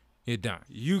player, you're done.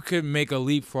 You could make a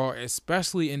leapfrog,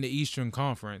 especially in the Eastern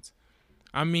Conference.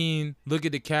 I mean, look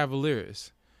at the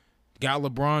Cavaliers. Got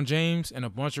LeBron James and a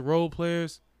bunch of role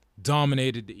players,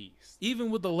 dominated the East.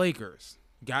 Even with the Lakers,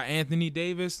 got Anthony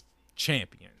Davis,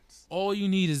 champions. All you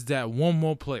need is that one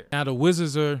more player. Now the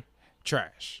Wizards are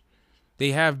trash.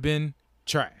 They have been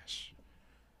trash.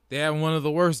 They have one of the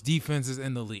worst defenses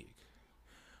in the league.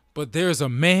 But there's a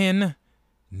man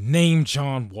named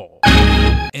John Wall.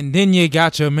 And then you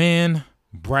got your man,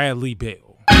 Bradley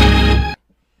Beal.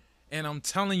 And I'm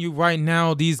telling you right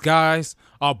now, these guys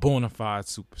are bona fide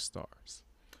superstars.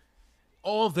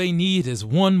 All they need is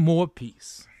one more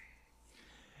piece.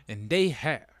 And they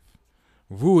have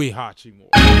Rui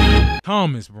Hachimura,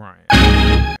 Thomas Bryant,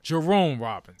 Jerome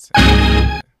Robinson.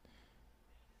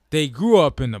 They grew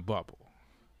up in the bubble.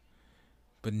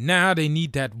 But now they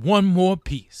need that one more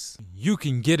piece. You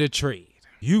can get a trade.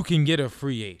 You can get a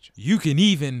free agent. You can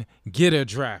even get a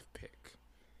draft pick.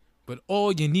 But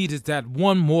all you need is that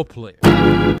one more player.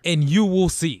 And you will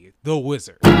see the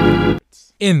Wizards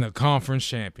in the conference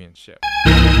championship.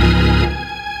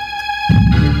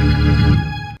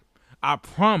 I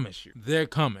promise you, they're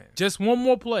coming. Just one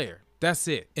more player. That's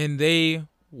it. And they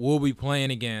will be playing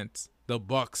against the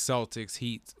Bucks, Celtics,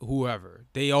 Heat, whoever.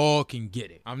 They all can get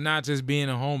it. I'm not just being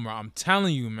a homer. I'm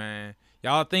telling you, man.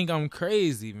 Y'all think I'm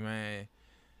crazy, man.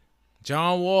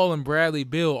 John Wall and Bradley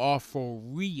Beal are for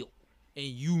real. And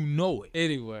you know it.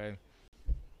 Anyway,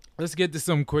 let's get to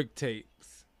some quick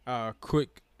takes.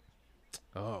 Quick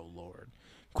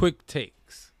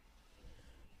takes.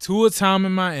 Tua time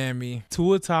in Miami.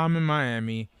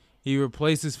 He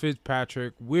replaces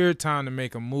Fitzpatrick. Weird time to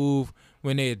make a move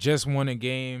when they had just won a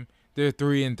game. They're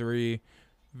 3-3.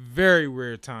 Very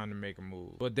weird time to make a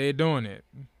move. But they're doing it.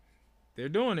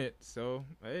 So,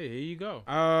 hey, here you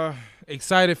go.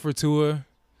 Excited for Tua.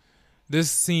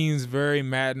 This seems very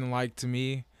Madden-like to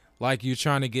me. Like you're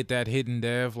trying to get that hidden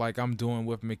dev like I'm doing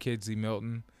with McKenzie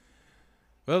Milton.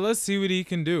 But let's see what he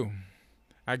can do.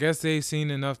 I guess they've seen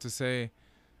enough to say,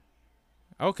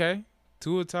 okay,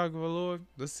 Tua Tagovailoa,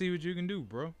 let's see what you can do,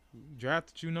 bro.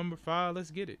 Drafted you number 5,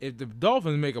 let's get it. If the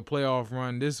Dolphins make a playoff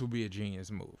run, this will be a genius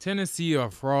move. Tennessee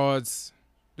are frauds.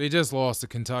 They just lost to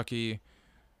Kentucky.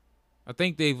 I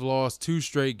think they've lost 2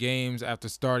 straight games after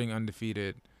starting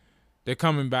undefeated. They're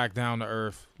coming back down to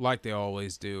earth like they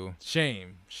always do.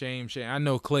 Shame. I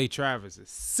know Clay Travis is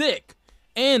sick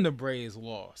and the Braves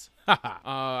lost.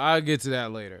 I'll get to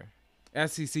that later.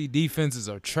 SEC defenses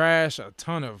are trash. A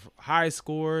ton of high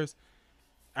scores.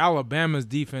 Alabama's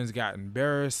defense got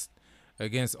embarrassed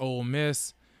against Ole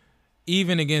Miss.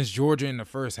 Even against Georgia in the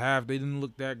first half, they didn't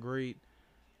look that great.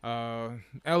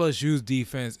 LSU's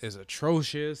defense is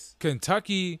atrocious.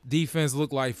 Kentucky defense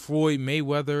looked like Floyd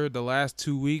Mayweather the last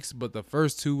 2 weeks, but the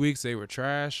first 2 weeks they were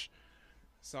trash.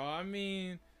 So, I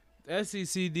mean,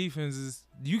 SEC defenses,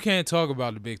 you can't talk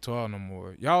about the Big 12 no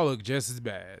more. Y'all look just as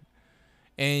bad.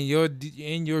 And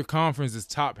your conference is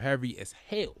top heavy as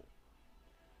hell.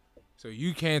 So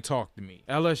you can't talk to me.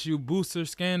 LSU booster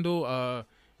scandal.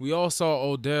 We all saw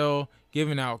Odell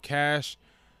giving out cash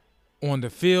on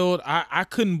the field. I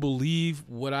couldn't believe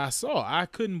what I saw. I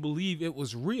couldn't believe it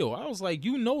was real. I was like,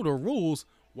 you know the rules.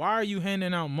 Why are you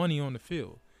handing out money on the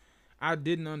field? I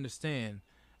didn't understand.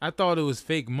 I thought it was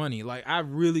fake money. Like, I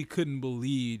really couldn't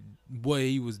believe what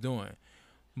he was doing.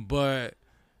 But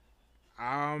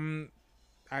I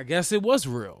guess it was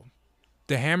real.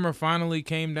 the hammer finally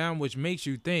came down, which makes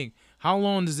you think, how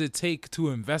long does it take to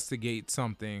investigate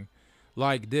something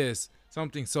like this,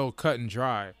 something so cut and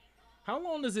dry? How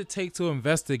long does it take to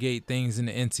investigate things in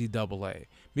the NCAA?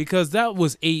 Because that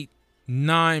was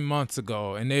 8-9 months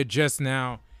ago, and they're just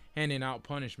now handing out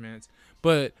punishments.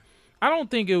 But I don't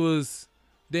think it was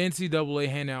the NCAA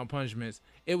handing out punishments.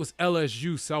 It was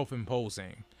LSU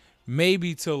self-imposing,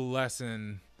 maybe to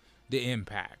lessen the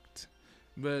impact.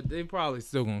 But they probably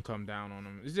still going to come down on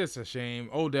them. It's just a shame.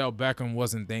 Odell Beckham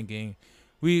wasn't thinking.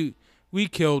 We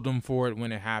killed him for it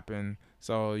when it happened.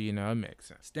 So, it makes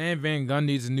sense. Stan Van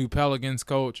Gundy's a new Pelicans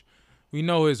coach. We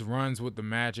know his runs with the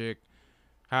Magic,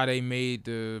 how they made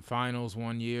the finals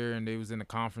one year and they was in the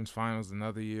conference finals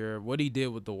another year. What he did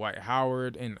with Dwight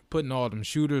Howard and putting all them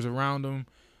shooters around him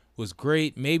was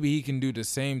great. Maybe he can do the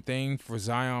same thing for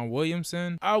Zion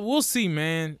Williamson. We'll see,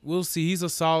 man. We'll see. He's a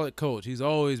solid coach. He's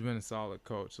always been a solid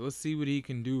coach. So let's see what he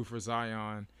can do for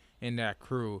Zion and that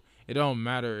crew. It doesn't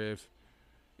matter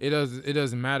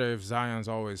if Zion's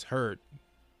always hurt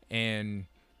and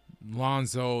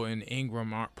Lonzo and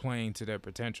Ingram aren't playing to their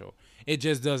potential. It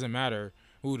just doesn't matter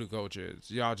who the coach is.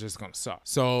 Y'all just gonna suck.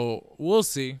 So we'll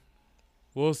see.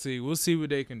 We'll see what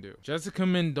they can do. Jessica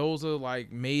Mendoza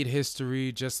made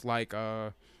history just like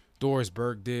Doris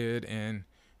Burke did, and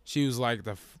she was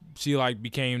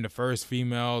became the first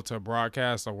female to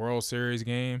broadcast a World Series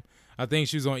game. I think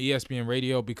she was on ESPN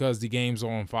radio because the games are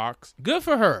on Fox. Good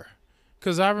for her,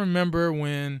 because I remember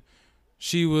when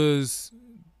she was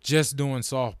just doing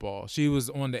softball. She was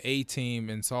on the A team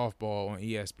in softball on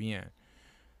ESPN.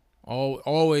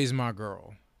 Always my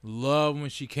girl. Love when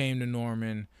she came to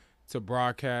Norman to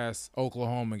broadcast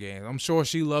Oklahoma games. I'm sure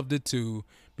she loved it too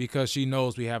because she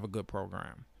knows we have a good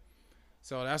program.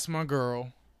 So that's my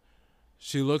girl.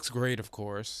 She looks great, of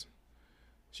course.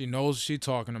 She knows what she's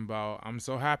talking about. I'm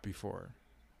so happy for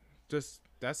her.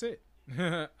 That's it.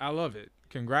 I love it.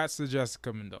 Congrats to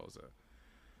Jessica Mendoza.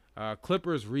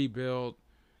 Clippers rebuild.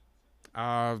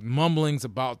 Mumblings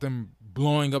about them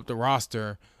blowing up the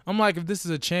roster. I'm like, if this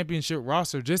is a championship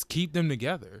roster, just keep them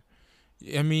together.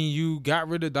 I mean, you got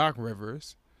rid of Doc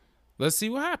Rivers. Let's see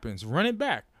what happens. Run it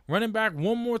back. Run it back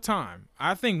one more time.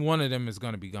 I think one of them is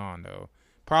going to be gone, though.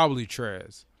 Probably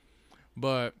Trez.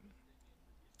 But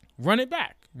run it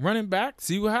back. Run it back.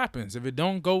 See what happens. If it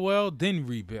don't go well, then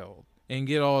rebuild and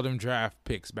get all them draft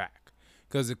picks back,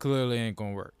 because it clearly ain't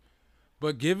going to work.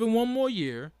 But give it one more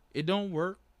year. It don't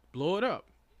work. Blow it up.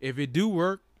 If it do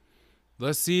work,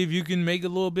 let's see if you can make a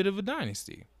little bit of a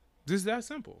dynasty. Just that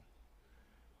simple.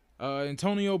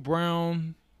 Antonio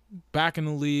Brown back in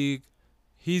the league.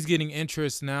 He's getting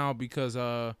interest now because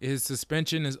his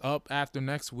suspension is up after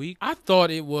next week. I thought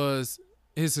it was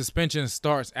his suspension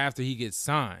starts after he gets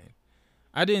signed.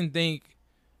 I didn't think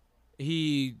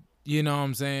he,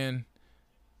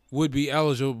 would be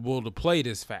eligible to play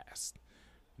this fast.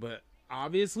 But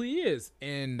obviously he is,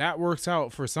 and that works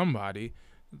out for somebody.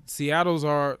 Seattle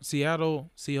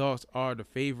Seahawks are the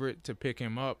favorite to pick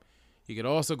him up. He could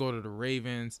also go to the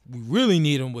Ravens. We really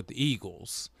need him with the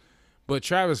Eagles. But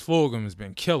Travis Fulgham has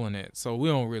been killing it, so we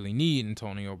don't really need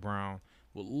Antonio Brown.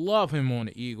 Would love him on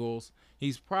the Eagles.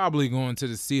 He's probably going to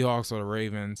the Seahawks or the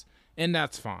Ravens, and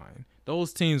that's fine.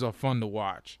 Those teams are fun to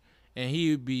watch, and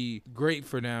he would be great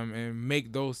for them and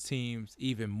make those teams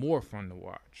even more fun to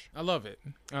watch. I love it.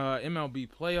 MLB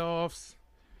playoffs.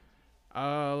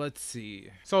 Let's see.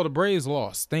 So the Braves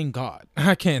lost. Thank God.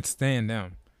 I can't stand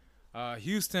them.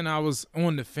 Houston, I was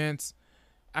on the fence.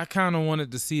 I kind of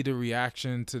wanted to see the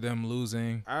reaction to them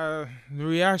losing. The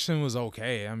reaction was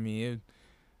okay. I mean,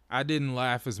 I didn't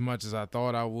laugh as much as I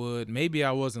thought I would. Maybe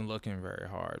I wasn't looking very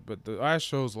hard. But the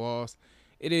Astros lost.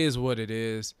 It is what it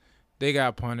is. They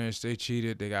got punished. They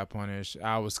cheated. They got punished.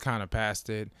 I was kind of past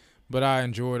it. But I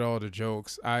enjoyed all the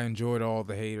jokes. I enjoyed all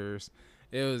the haters.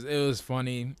 It was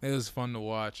funny. It was fun to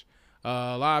watch.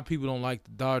 A lot of people don't like the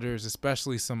Dodgers,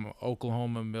 especially some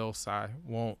Oklahoma milfs I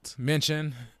won't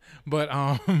mention, but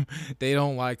they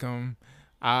don't like them.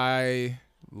 I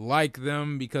like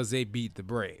them because they beat the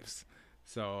Braves,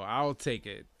 so I'll take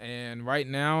it. And right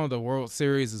now, the World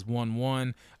Series is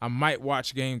 1-1. I might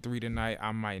watch Game 3 tonight.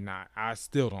 I might not. I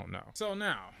still don't know. So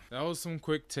now, that was some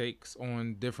quick takes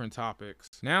on different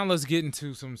topics. Now let's get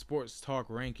into some sports talk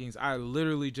rankings. I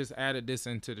literally just added this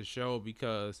into the show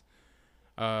because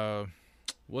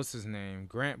what's his name?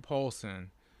 Grant Paulson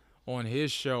on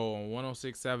his show on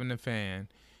 106.7 The Fan.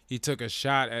 He took a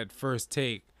shot at First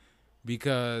Take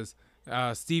because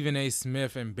Stephen A.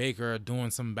 Smith and Baker are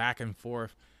doing some back and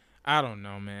forth. I don't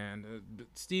know, man.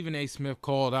 Stephen A. Smith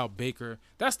called out Baker.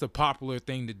 That's the popular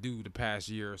thing to do the past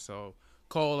year or so.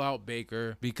 Call out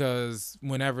Baker because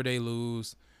whenever they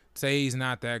lose, say he's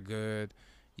not that good.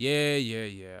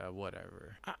 Yeah,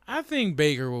 whatever. I think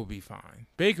Baker will be fine.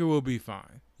 Baker will be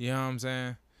fine. You know what I'm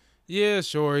saying? Yeah,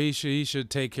 sure, he should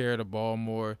take care of the ball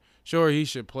more. Sure, he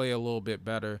should play a little bit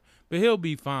better. But he'll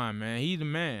be fine, man. He the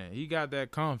man. He got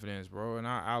that confidence, bro, and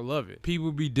I love it.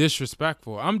 People be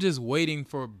disrespectful. I'm just waiting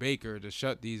for Baker to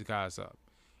shut these guys up.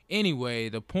 Anyway,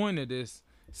 the point of this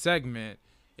segment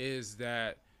is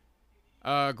that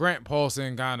Grant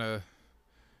Paulson kind of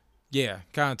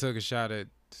took a shot at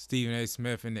Stephen A.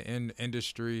 Smith in the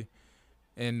industry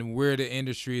and where the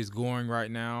industry is going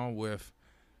right now with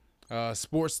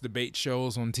sports debate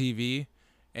shows on TV.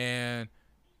 And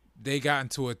they got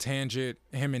into a tangent,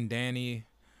 him and Danny,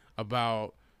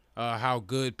 about how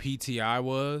good PTI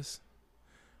was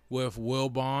with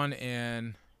Wilbon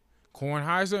and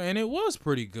Kornheiser, and it was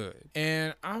pretty good.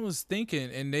 And I was thinking,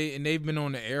 and they've been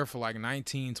on the air for like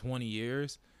 19, 20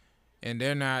 years, and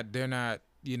they're not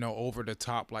over the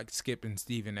top like Skip and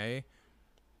Stephen A.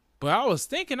 But I was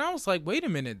thinking, I was like, wait a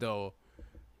minute though.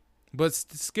 But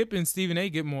Skip and Stephen A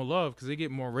get more love because they get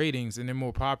more ratings and they're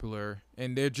more popular,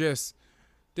 and they're just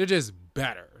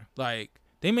better. Like,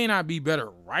 they may not be better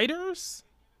writers,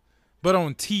 but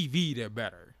on TV they're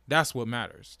better. That's what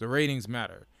matters. The ratings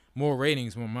matter. More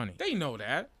ratings, more money. They know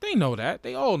that. They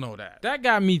all know that. That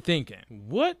got me thinking,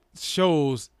 what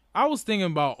shows? I was thinking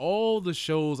about all the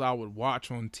shows I would watch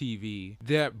on TV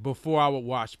that before I would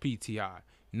watch PTI.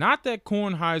 Not that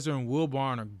Kornheiser and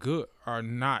Wilbon are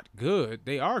not good.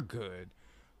 They are good.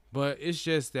 But it's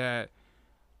just that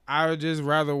I would just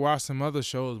rather watch some other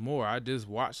shows more. I just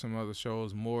watch some other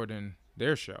shows more than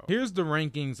their show. Here's the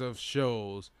rankings of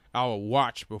shows I would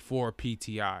watch before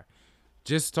PTI.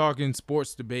 Just talking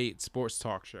sports debate, sports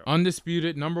talk show.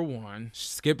 Undisputed, number 1.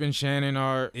 Skip and Shannon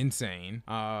are insane.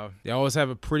 They always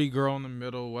have a pretty girl in the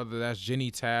middle, whether that's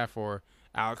Jenny Taft or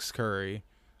Alex Curry.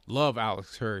 Love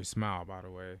Alex Curry's smile, by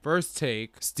the way. First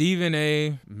Take, Stephen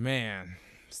A. Man,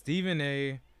 Stephen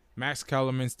A., Max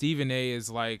Kellerman. Stephen A.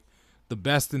 is like the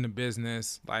best in the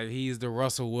business. Like, he's the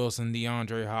Russell Wilson,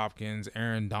 DeAndre Hopkins,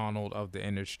 Aaron Donald of the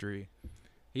industry.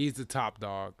 He's the top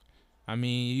dog. I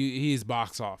mean, he's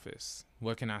box office.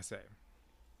 What can I say?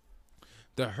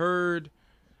 The Herd,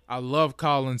 I love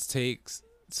Colin's takes.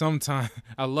 Sometimes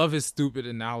I love his stupid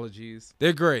analogies.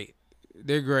 They're great.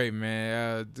 They're great,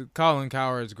 man. Colin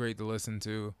Cowherd is great to listen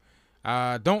to.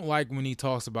 I don't like when he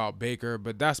talks about Baker,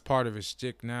 but that's part of his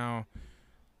shtick now.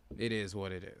 It is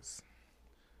what it is.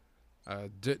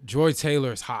 Joy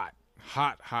Taylor's hot.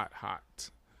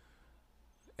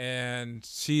 And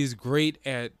she's great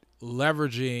at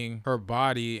leveraging her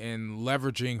body and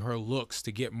leveraging her looks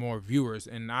to get more viewers,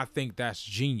 and I think that's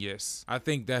genius.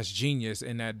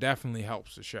 And that definitely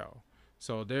helps the show.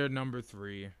 So they're number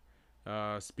 3.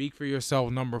 Speak for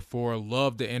Yourself, number 4.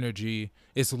 Love the energy.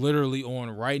 It's literally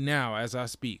on right now as I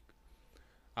speak.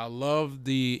 I love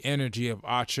the energy of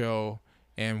Acho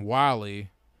and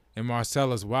Wiley and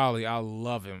Marcellus Wiley. I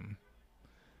love him.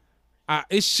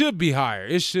 It should be higher.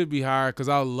 Because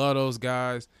I love those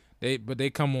guys. But they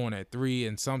come on at 3,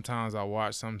 and sometimes I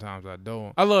watch, sometimes I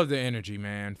don't. I love the energy,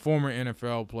 man. Former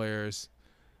NFL players,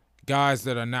 guys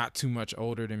that are not too much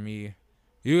older than me.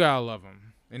 You gotta love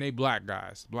them. And they black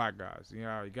guys. You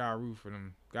know, you gotta root for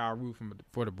them. Gotta root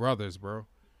for the brothers, bro.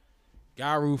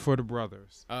 Gotta root for the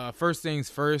brothers. First things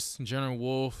first, General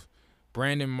Wolf,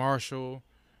 Brandon Marshall,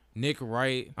 Nick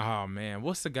Wright. Oh, man.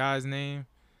 What's the guy's name?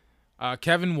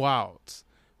 Kevin Wilds,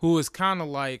 who's kind of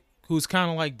like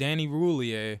Danny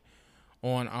Roulier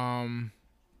on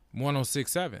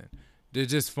 106.7. They're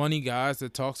just funny guys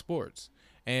that talk sports.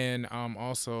 And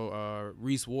also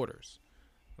Reese Waters.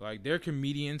 Like, they're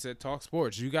comedians that talk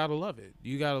sports. You got to love it.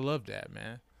 You got to love that,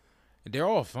 man. They're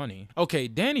all funny. Okay,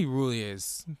 Danny Roulier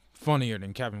is funnier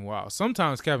than Kevin Wilds.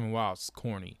 Sometimes Kevin Wilds is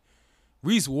corny.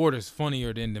 Reese Waters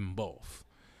funnier than them both.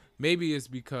 Maybe it's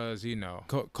because, you know,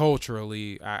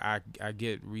 culturally, I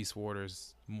get Reese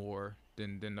Waters more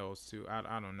than those two.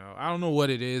 I don't know. I don't know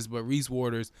what it is, but Reese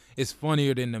Waters is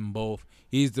funnier than them both.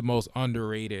 He's the most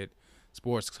underrated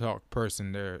sports talk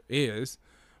person there is.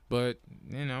 But,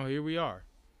 you know, here we are.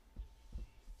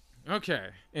 Okay.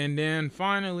 And then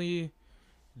finally,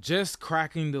 just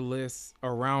cracking the list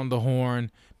Around the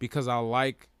Horn, because I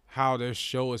like how their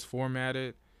show is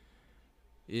formatted.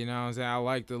 You know what I'm saying? I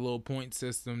like the little point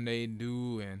system they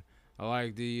do, and I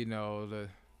like the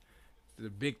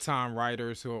big time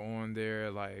writers who are on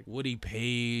there, like Woody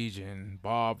Page and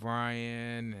Bob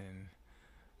Ryan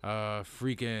and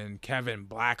freaking Kevin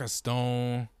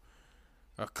Blackistone,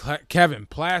 Kevin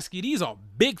Plasky. These are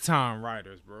big time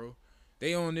writers, bro.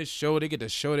 They on this show, they get to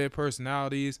show their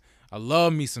personalities. I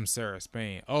love me some Sarah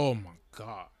Spain. Oh my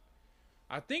God.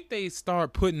 I think they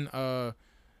start putting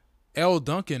L.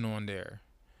 Duncan on there.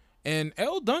 And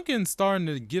L. Duncan's starting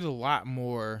to get a lot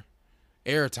more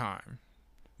airtime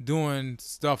doing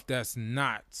stuff that's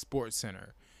not Sports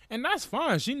Center. And that's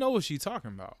fine. She knows what she's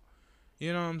talking about.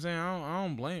 You know what I'm saying? I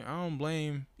don't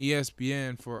blame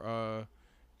ESPN for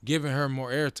giving her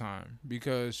more airtime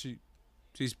because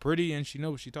she's pretty and she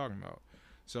knows what she's talking about.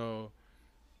 So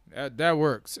that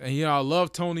works. And I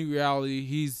love Tony Reality.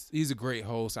 He's a great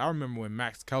host. I remember when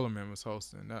Max Kellerman was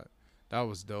hosting. That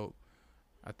was dope.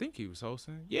 I think he was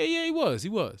hosting. Yeah, he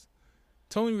was.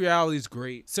 Tony Reality's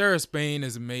great. Sarah Spain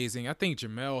is amazing. I think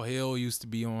Jamel Hill used to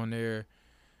be on there.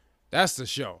 That's the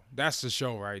show. That's the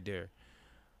show right there.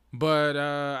 But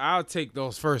I'll take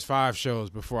those first 5 shows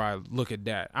before I look at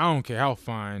that. I don't care how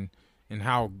fine and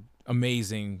how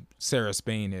amazing Sarah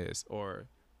Spain is or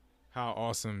how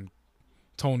awesome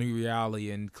Tony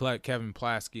Reality and Kevin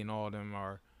Plasky and all of them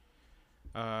are.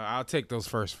 I'll take those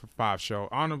first 5 shows.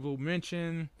 Honorable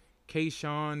mention,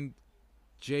 Kayshawn,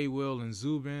 J. Will, and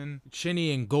Zubin.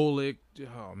 Chinny and Golick.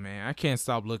 Oh, man. I can't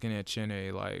stop looking at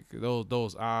Chinny. Like,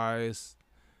 those eyes,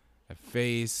 that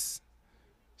face.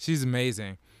 She's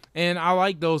amazing. And I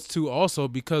like those two also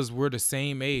because we're the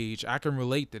same age. I can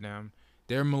relate to them.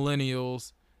 They're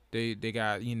millennials. They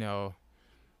got,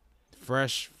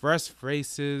 fresh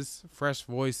faces, fresh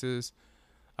voices.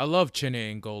 I love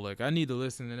Chinny and Golick. I need to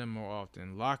listen to them more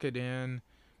often. Lock It In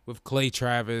with Clay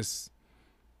Travis.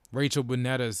 Rachel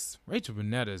Bonetta's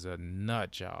a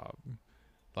nut job.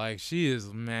 Like, she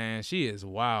is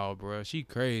wild, bro. She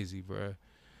crazy, bro.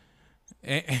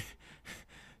 And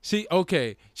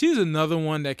she's another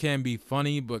one that can be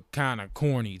funny but kind of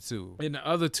corny too. And the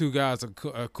other 2 guys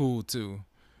are cool too.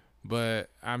 But,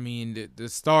 I mean, the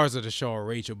stars of the show are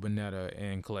Rachel Bonetta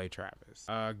and Clay Travis.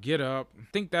 Get Up. I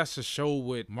think that's the show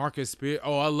with Marcus Spears.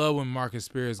 Oh, I love when Marcus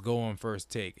Spears go on First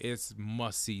Take. It's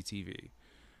must-see TV.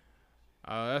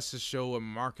 That's the show with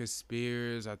Marcus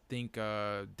Spears. I think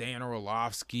Dan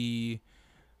Orlovsky.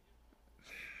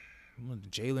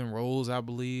 Jalen Rose, I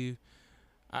believe.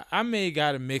 I may have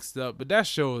got it mixed up, but that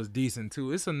show is decent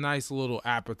too. It's a nice little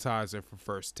appetizer for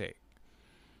First Take.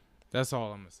 That's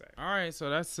all I'm going to say. All right, so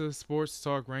that's the sports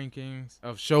talk rankings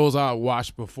of shows I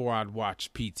watched before I'd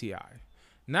watch PTI.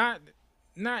 Not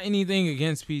anything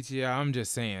against PTI. I'm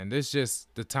just saying, this is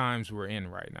just the times we're in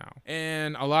right now.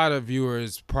 And a lot of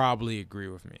viewers probably agree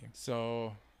with me.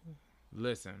 So,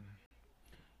 listen.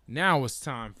 Now it's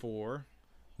time for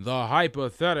the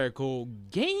hypothetical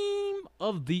game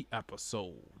of the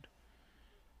episode.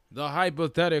 The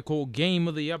hypothetical game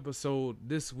of the episode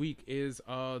this week is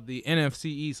the NFC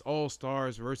East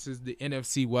All-Stars versus the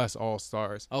NFC West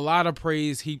All-Stars. A lot of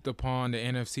praise heaped upon the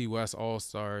NFC West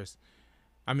All-Stars.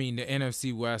 I mean, the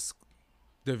NFC West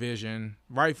division.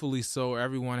 Rightfully so.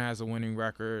 Everyone has a winning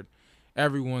record.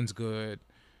 Everyone's good.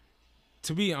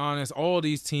 To be honest, all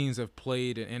these teams have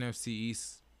played an NFC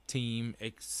East team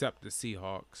except the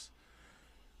Seahawks.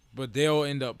 But they'll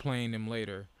end up playing them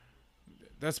later.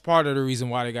 That's part of the reason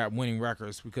why they got winning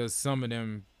records, because some of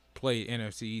them play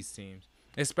NFC East teams,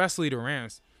 especially the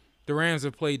Rams. The Rams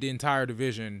have played the entire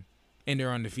division, and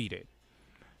they're undefeated.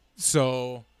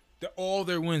 So all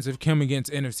their wins have come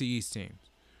against NFC East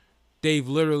teams. They've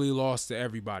literally lost to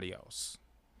everybody else.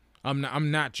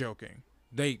 I'm not joking.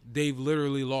 They've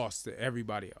literally lost to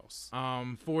everybody else.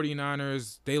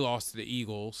 49ers, they lost to the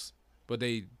Eagles, but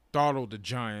they throttled the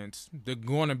Giants. They're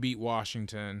going to beat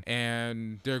Washington,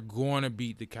 and they're going to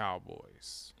beat the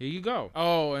Cowboys. Here you go.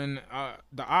 Oh, and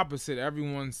the opposite.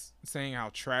 Everyone's saying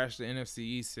how trash the NFC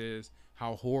East is,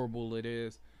 how horrible it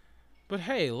is. But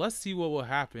hey, let's see what will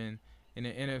happen in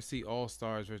the NFC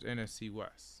All-Stars versus NFC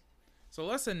West. So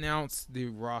let's announce the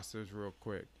rosters real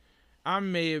quick. I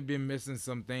may have been missing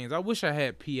some things. I wish I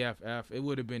had PFF. It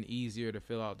would have been easier to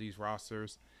fill out these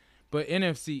rosters. But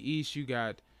NFC East, you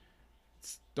got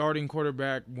starting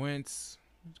quarterback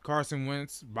Carson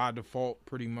Wentz by default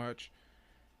pretty much.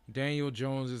 Daniel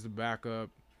Jones is the backup.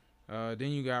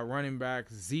 Then you got running back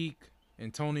Zeke,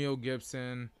 Antonio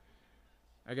Gibson.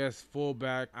 I guess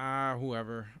fullback,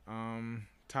 whoever.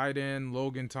 Tight end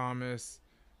Logan Thomas,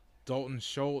 Dalton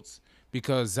Schultz,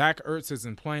 because Zach Ertz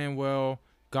isn't playing well.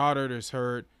 Goddard is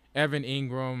hurt. Evan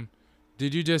Ingram.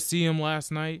 Did you just see him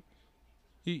last night?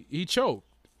 He choked.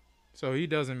 So he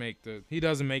doesn't make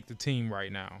the team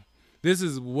right now. This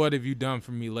is what have you done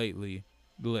for me lately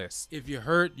list. If you're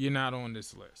hurt, you're not on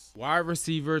this list. Wide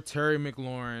receiver Terry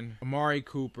McLaurin, Amari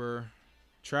Cooper,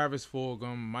 Travis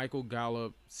Fulgham, Michael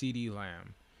Gallup, CeeDee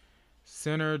Lamb.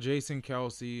 Center Jason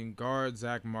Kelce, guard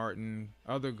Zach Martin,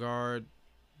 other guard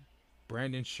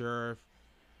Brandon Sheriff.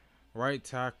 Right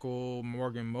tackle,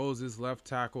 Morgan Moses. Left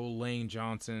tackle, Lane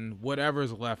Johnson.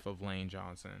 Whatever's left of Lane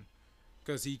Johnson.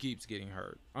 Because he keeps getting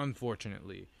hurt,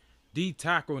 unfortunately. D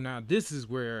tackle now, this is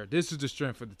the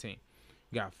strength of the team.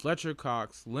 You got Fletcher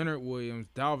Cox, Leonard Williams,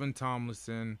 Dalvin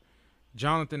Tomlinson,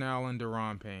 Jonathan Allen,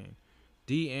 Deron Payne.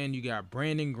 DN, you got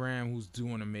Brandon Graham, who's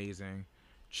doing amazing.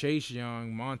 Chase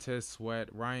Young, Montez Sweat,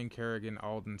 Ryan Kerrigan,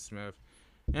 Alden Smith.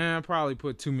 And I probably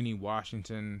put too many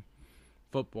Washington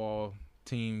football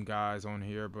team guys on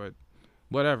here, but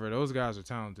whatever. Those guys are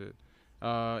talented.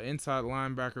 Inside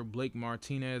linebacker, Blake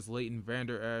Martinez, Leighton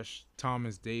Vander Esch,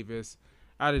 Thomas Davis.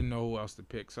 I didn't know who else to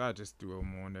pick, so I just threw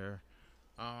them on there.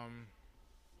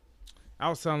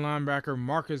 Outside linebacker,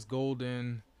 Marcus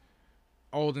Golden,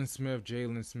 Alden Smith,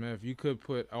 Jalen Smith. You could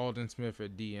put Alden Smith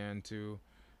at DN too.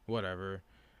 Whatever.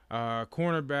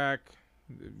 Cornerback,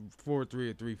 4-3 or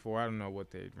 3-4. I don't know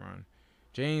what they'd run.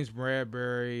 James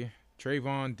Bradbury,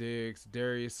 Trayvon Diggs,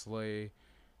 Darius Slay,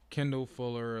 Kendall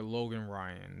Fuller, Logan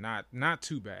Ryan. Not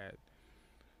too bad.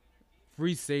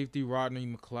 Free safety, Rodney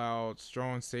McLeod.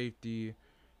 Strong safety,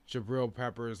 Jabril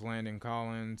Peppers, Landon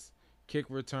Collins. Kick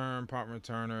return, punt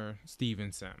returner,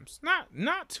 Steven Sims.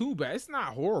 Not too bad. It's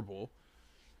not horrible.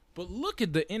 But look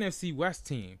at the NFC West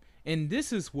team. And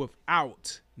this is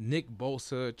without Nick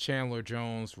Bosa, Chandler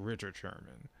Jones, Richard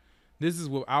Sherman. This is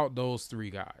without those three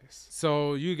guys.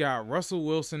 So you got Russell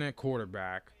Wilson at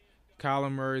quarterback.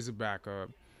 Kyler Murray's a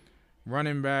backup.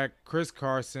 Running back, Chris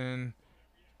Carson,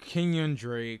 Kenyon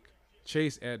Drake,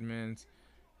 Chase Edmonds,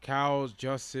 Kyle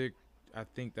Juszczyk, I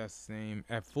think that's his name,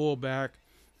 at fullback.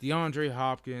 DeAndre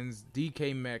Hopkins,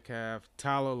 DK Metcalf,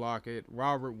 Tyler Lockett,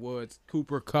 Robert Woods,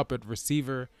 Cooper Kupp at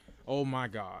receiver. Oh my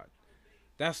God.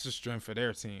 That's the strength of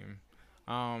their team.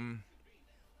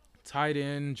 Tight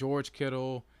end, George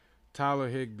Kittle, Tyler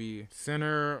Higbee.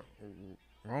 Center,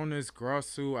 Ronis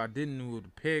Grossu. I didn't know who to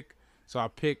pick, so I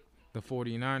picked the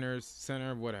 49ers.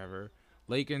 Center, whatever.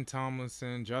 Laken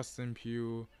Tomlinson, Justin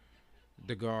Pugh,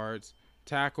 the guards.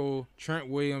 Tackle, Trent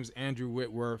Williams, Andrew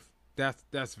Whitworth.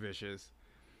 That's vicious.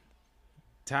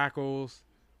 Tackles,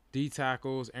 D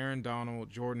tackles, Aaron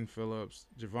Donald, Jordan Phillips,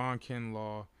 Javon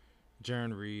Kinlaw,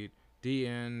 Jaron Reed. D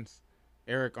ends,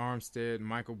 Eric Armstead,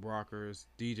 Michael Brockers,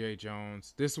 DJ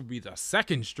Jones. This would be the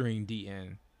second string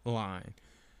DN line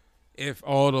if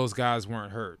all those guys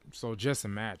weren't hurt. So just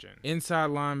imagine. Inside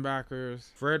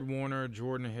linebackers, Fred Warner,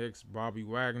 Jordan Hicks, Bobby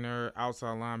Wagner.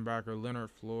 Outside linebacker,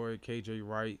 Leonard Floyd, KJ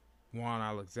Wright, Juan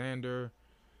Alexander.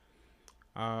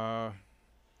 Cornerback,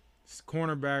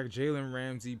 Jalen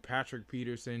Ramsey, Patrick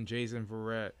Peterson, Jason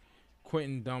Verrett,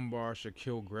 Quentin Dunbar,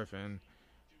 Shaquille Griffin.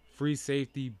 Free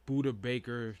safety, Buda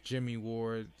Baker, Jimmy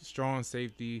Ward. Strong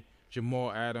safety,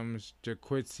 Jamal Adams,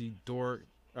 Jaquitsi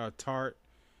Tart.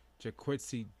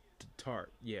 Jaquitsi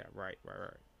Tart. Yeah, right.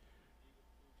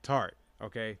 Tart.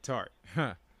 Okay, Tart.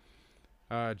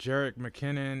 Jerick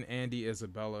McKinnon, Andy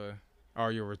Isabella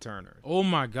are your returners. Oh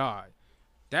my God.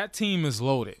 That team is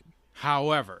loaded.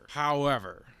 However,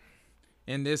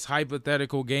 in this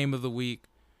hypothetical game of the week,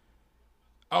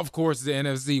 of course the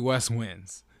NFC West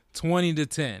wins.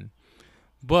 20-10.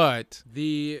 But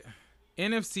the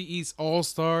NFC East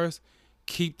All-Stars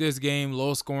keep this game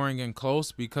low scoring and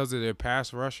close because of their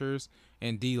pass rushers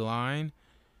and D-line.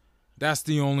 That's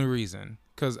the only reason.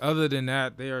 Because other than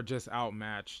that, they are just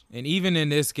outmatched. And even in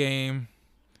this game,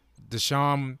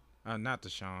 DeAndre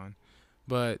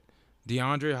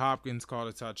Hopkins caught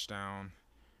a touchdown.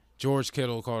 George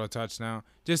Kittle caught a touchdown.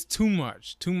 Just too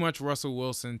much. Too much Russell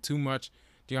Wilson. Too much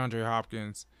DeAndre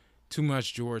Hopkins. Too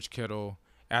much George Kittle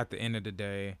at the end of the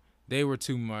day. They were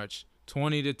too much.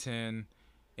 20-10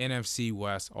 NFC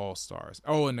West All-Stars.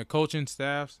 Oh, and the coaching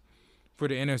staffs for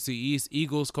the NFC East,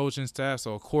 Eagles coaching staff,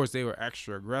 so of course they were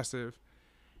extra aggressive.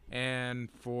 And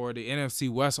for the NFC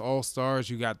West All-Stars,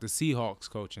 you got the Seahawks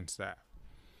coaching staff.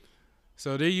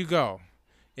 So there you go.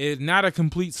 It's not a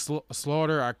complete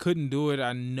slaughter. I couldn't do it.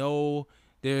 I know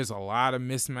there's a lot of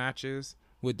mismatches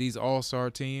with these All-Star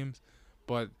teams,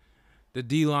 but the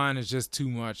D-line is just too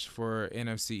much for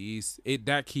NFC East.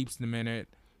 That keeps them in it,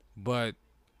 but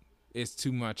it's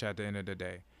too much at the end of the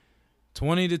day.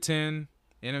 20-10,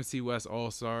 NFC West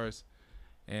All-Stars,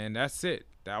 and that's it.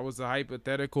 That was the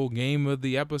hypothetical game of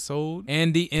the episode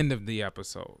and the end of the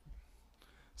episode.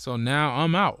 So now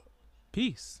I'm out.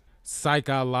 Peace. Psych,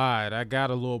 I lied. I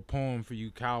got a little poem for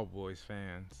you Cowboys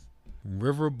fans.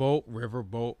 Riverboat,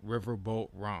 riverboat, riverboat,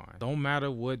 Ron. Don't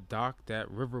matter what dock that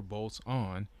riverboat's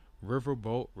on.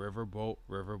 Riverboat, riverboat,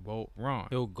 riverboat, Ron.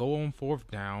 He'll go on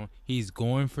fourth down. He's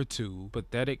going for two.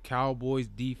 Pathetic Cowboys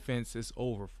defense is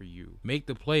over for you. Make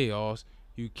the playoffs.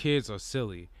 You kids are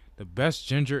silly. The best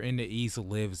ginger in the East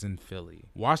lives in Philly.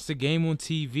 Watch the game on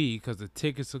TV because the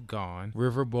tickets are gone.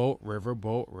 Riverboat,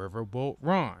 Riverboat, Riverboat,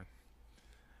 Ron.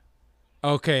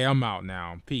 Okay, I'm out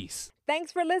now. Peace.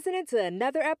 Thanks for listening to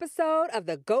another episode of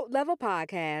the GOAT Level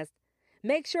Podcast.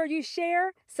 Make sure you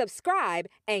share, subscribe,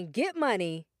 and get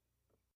money.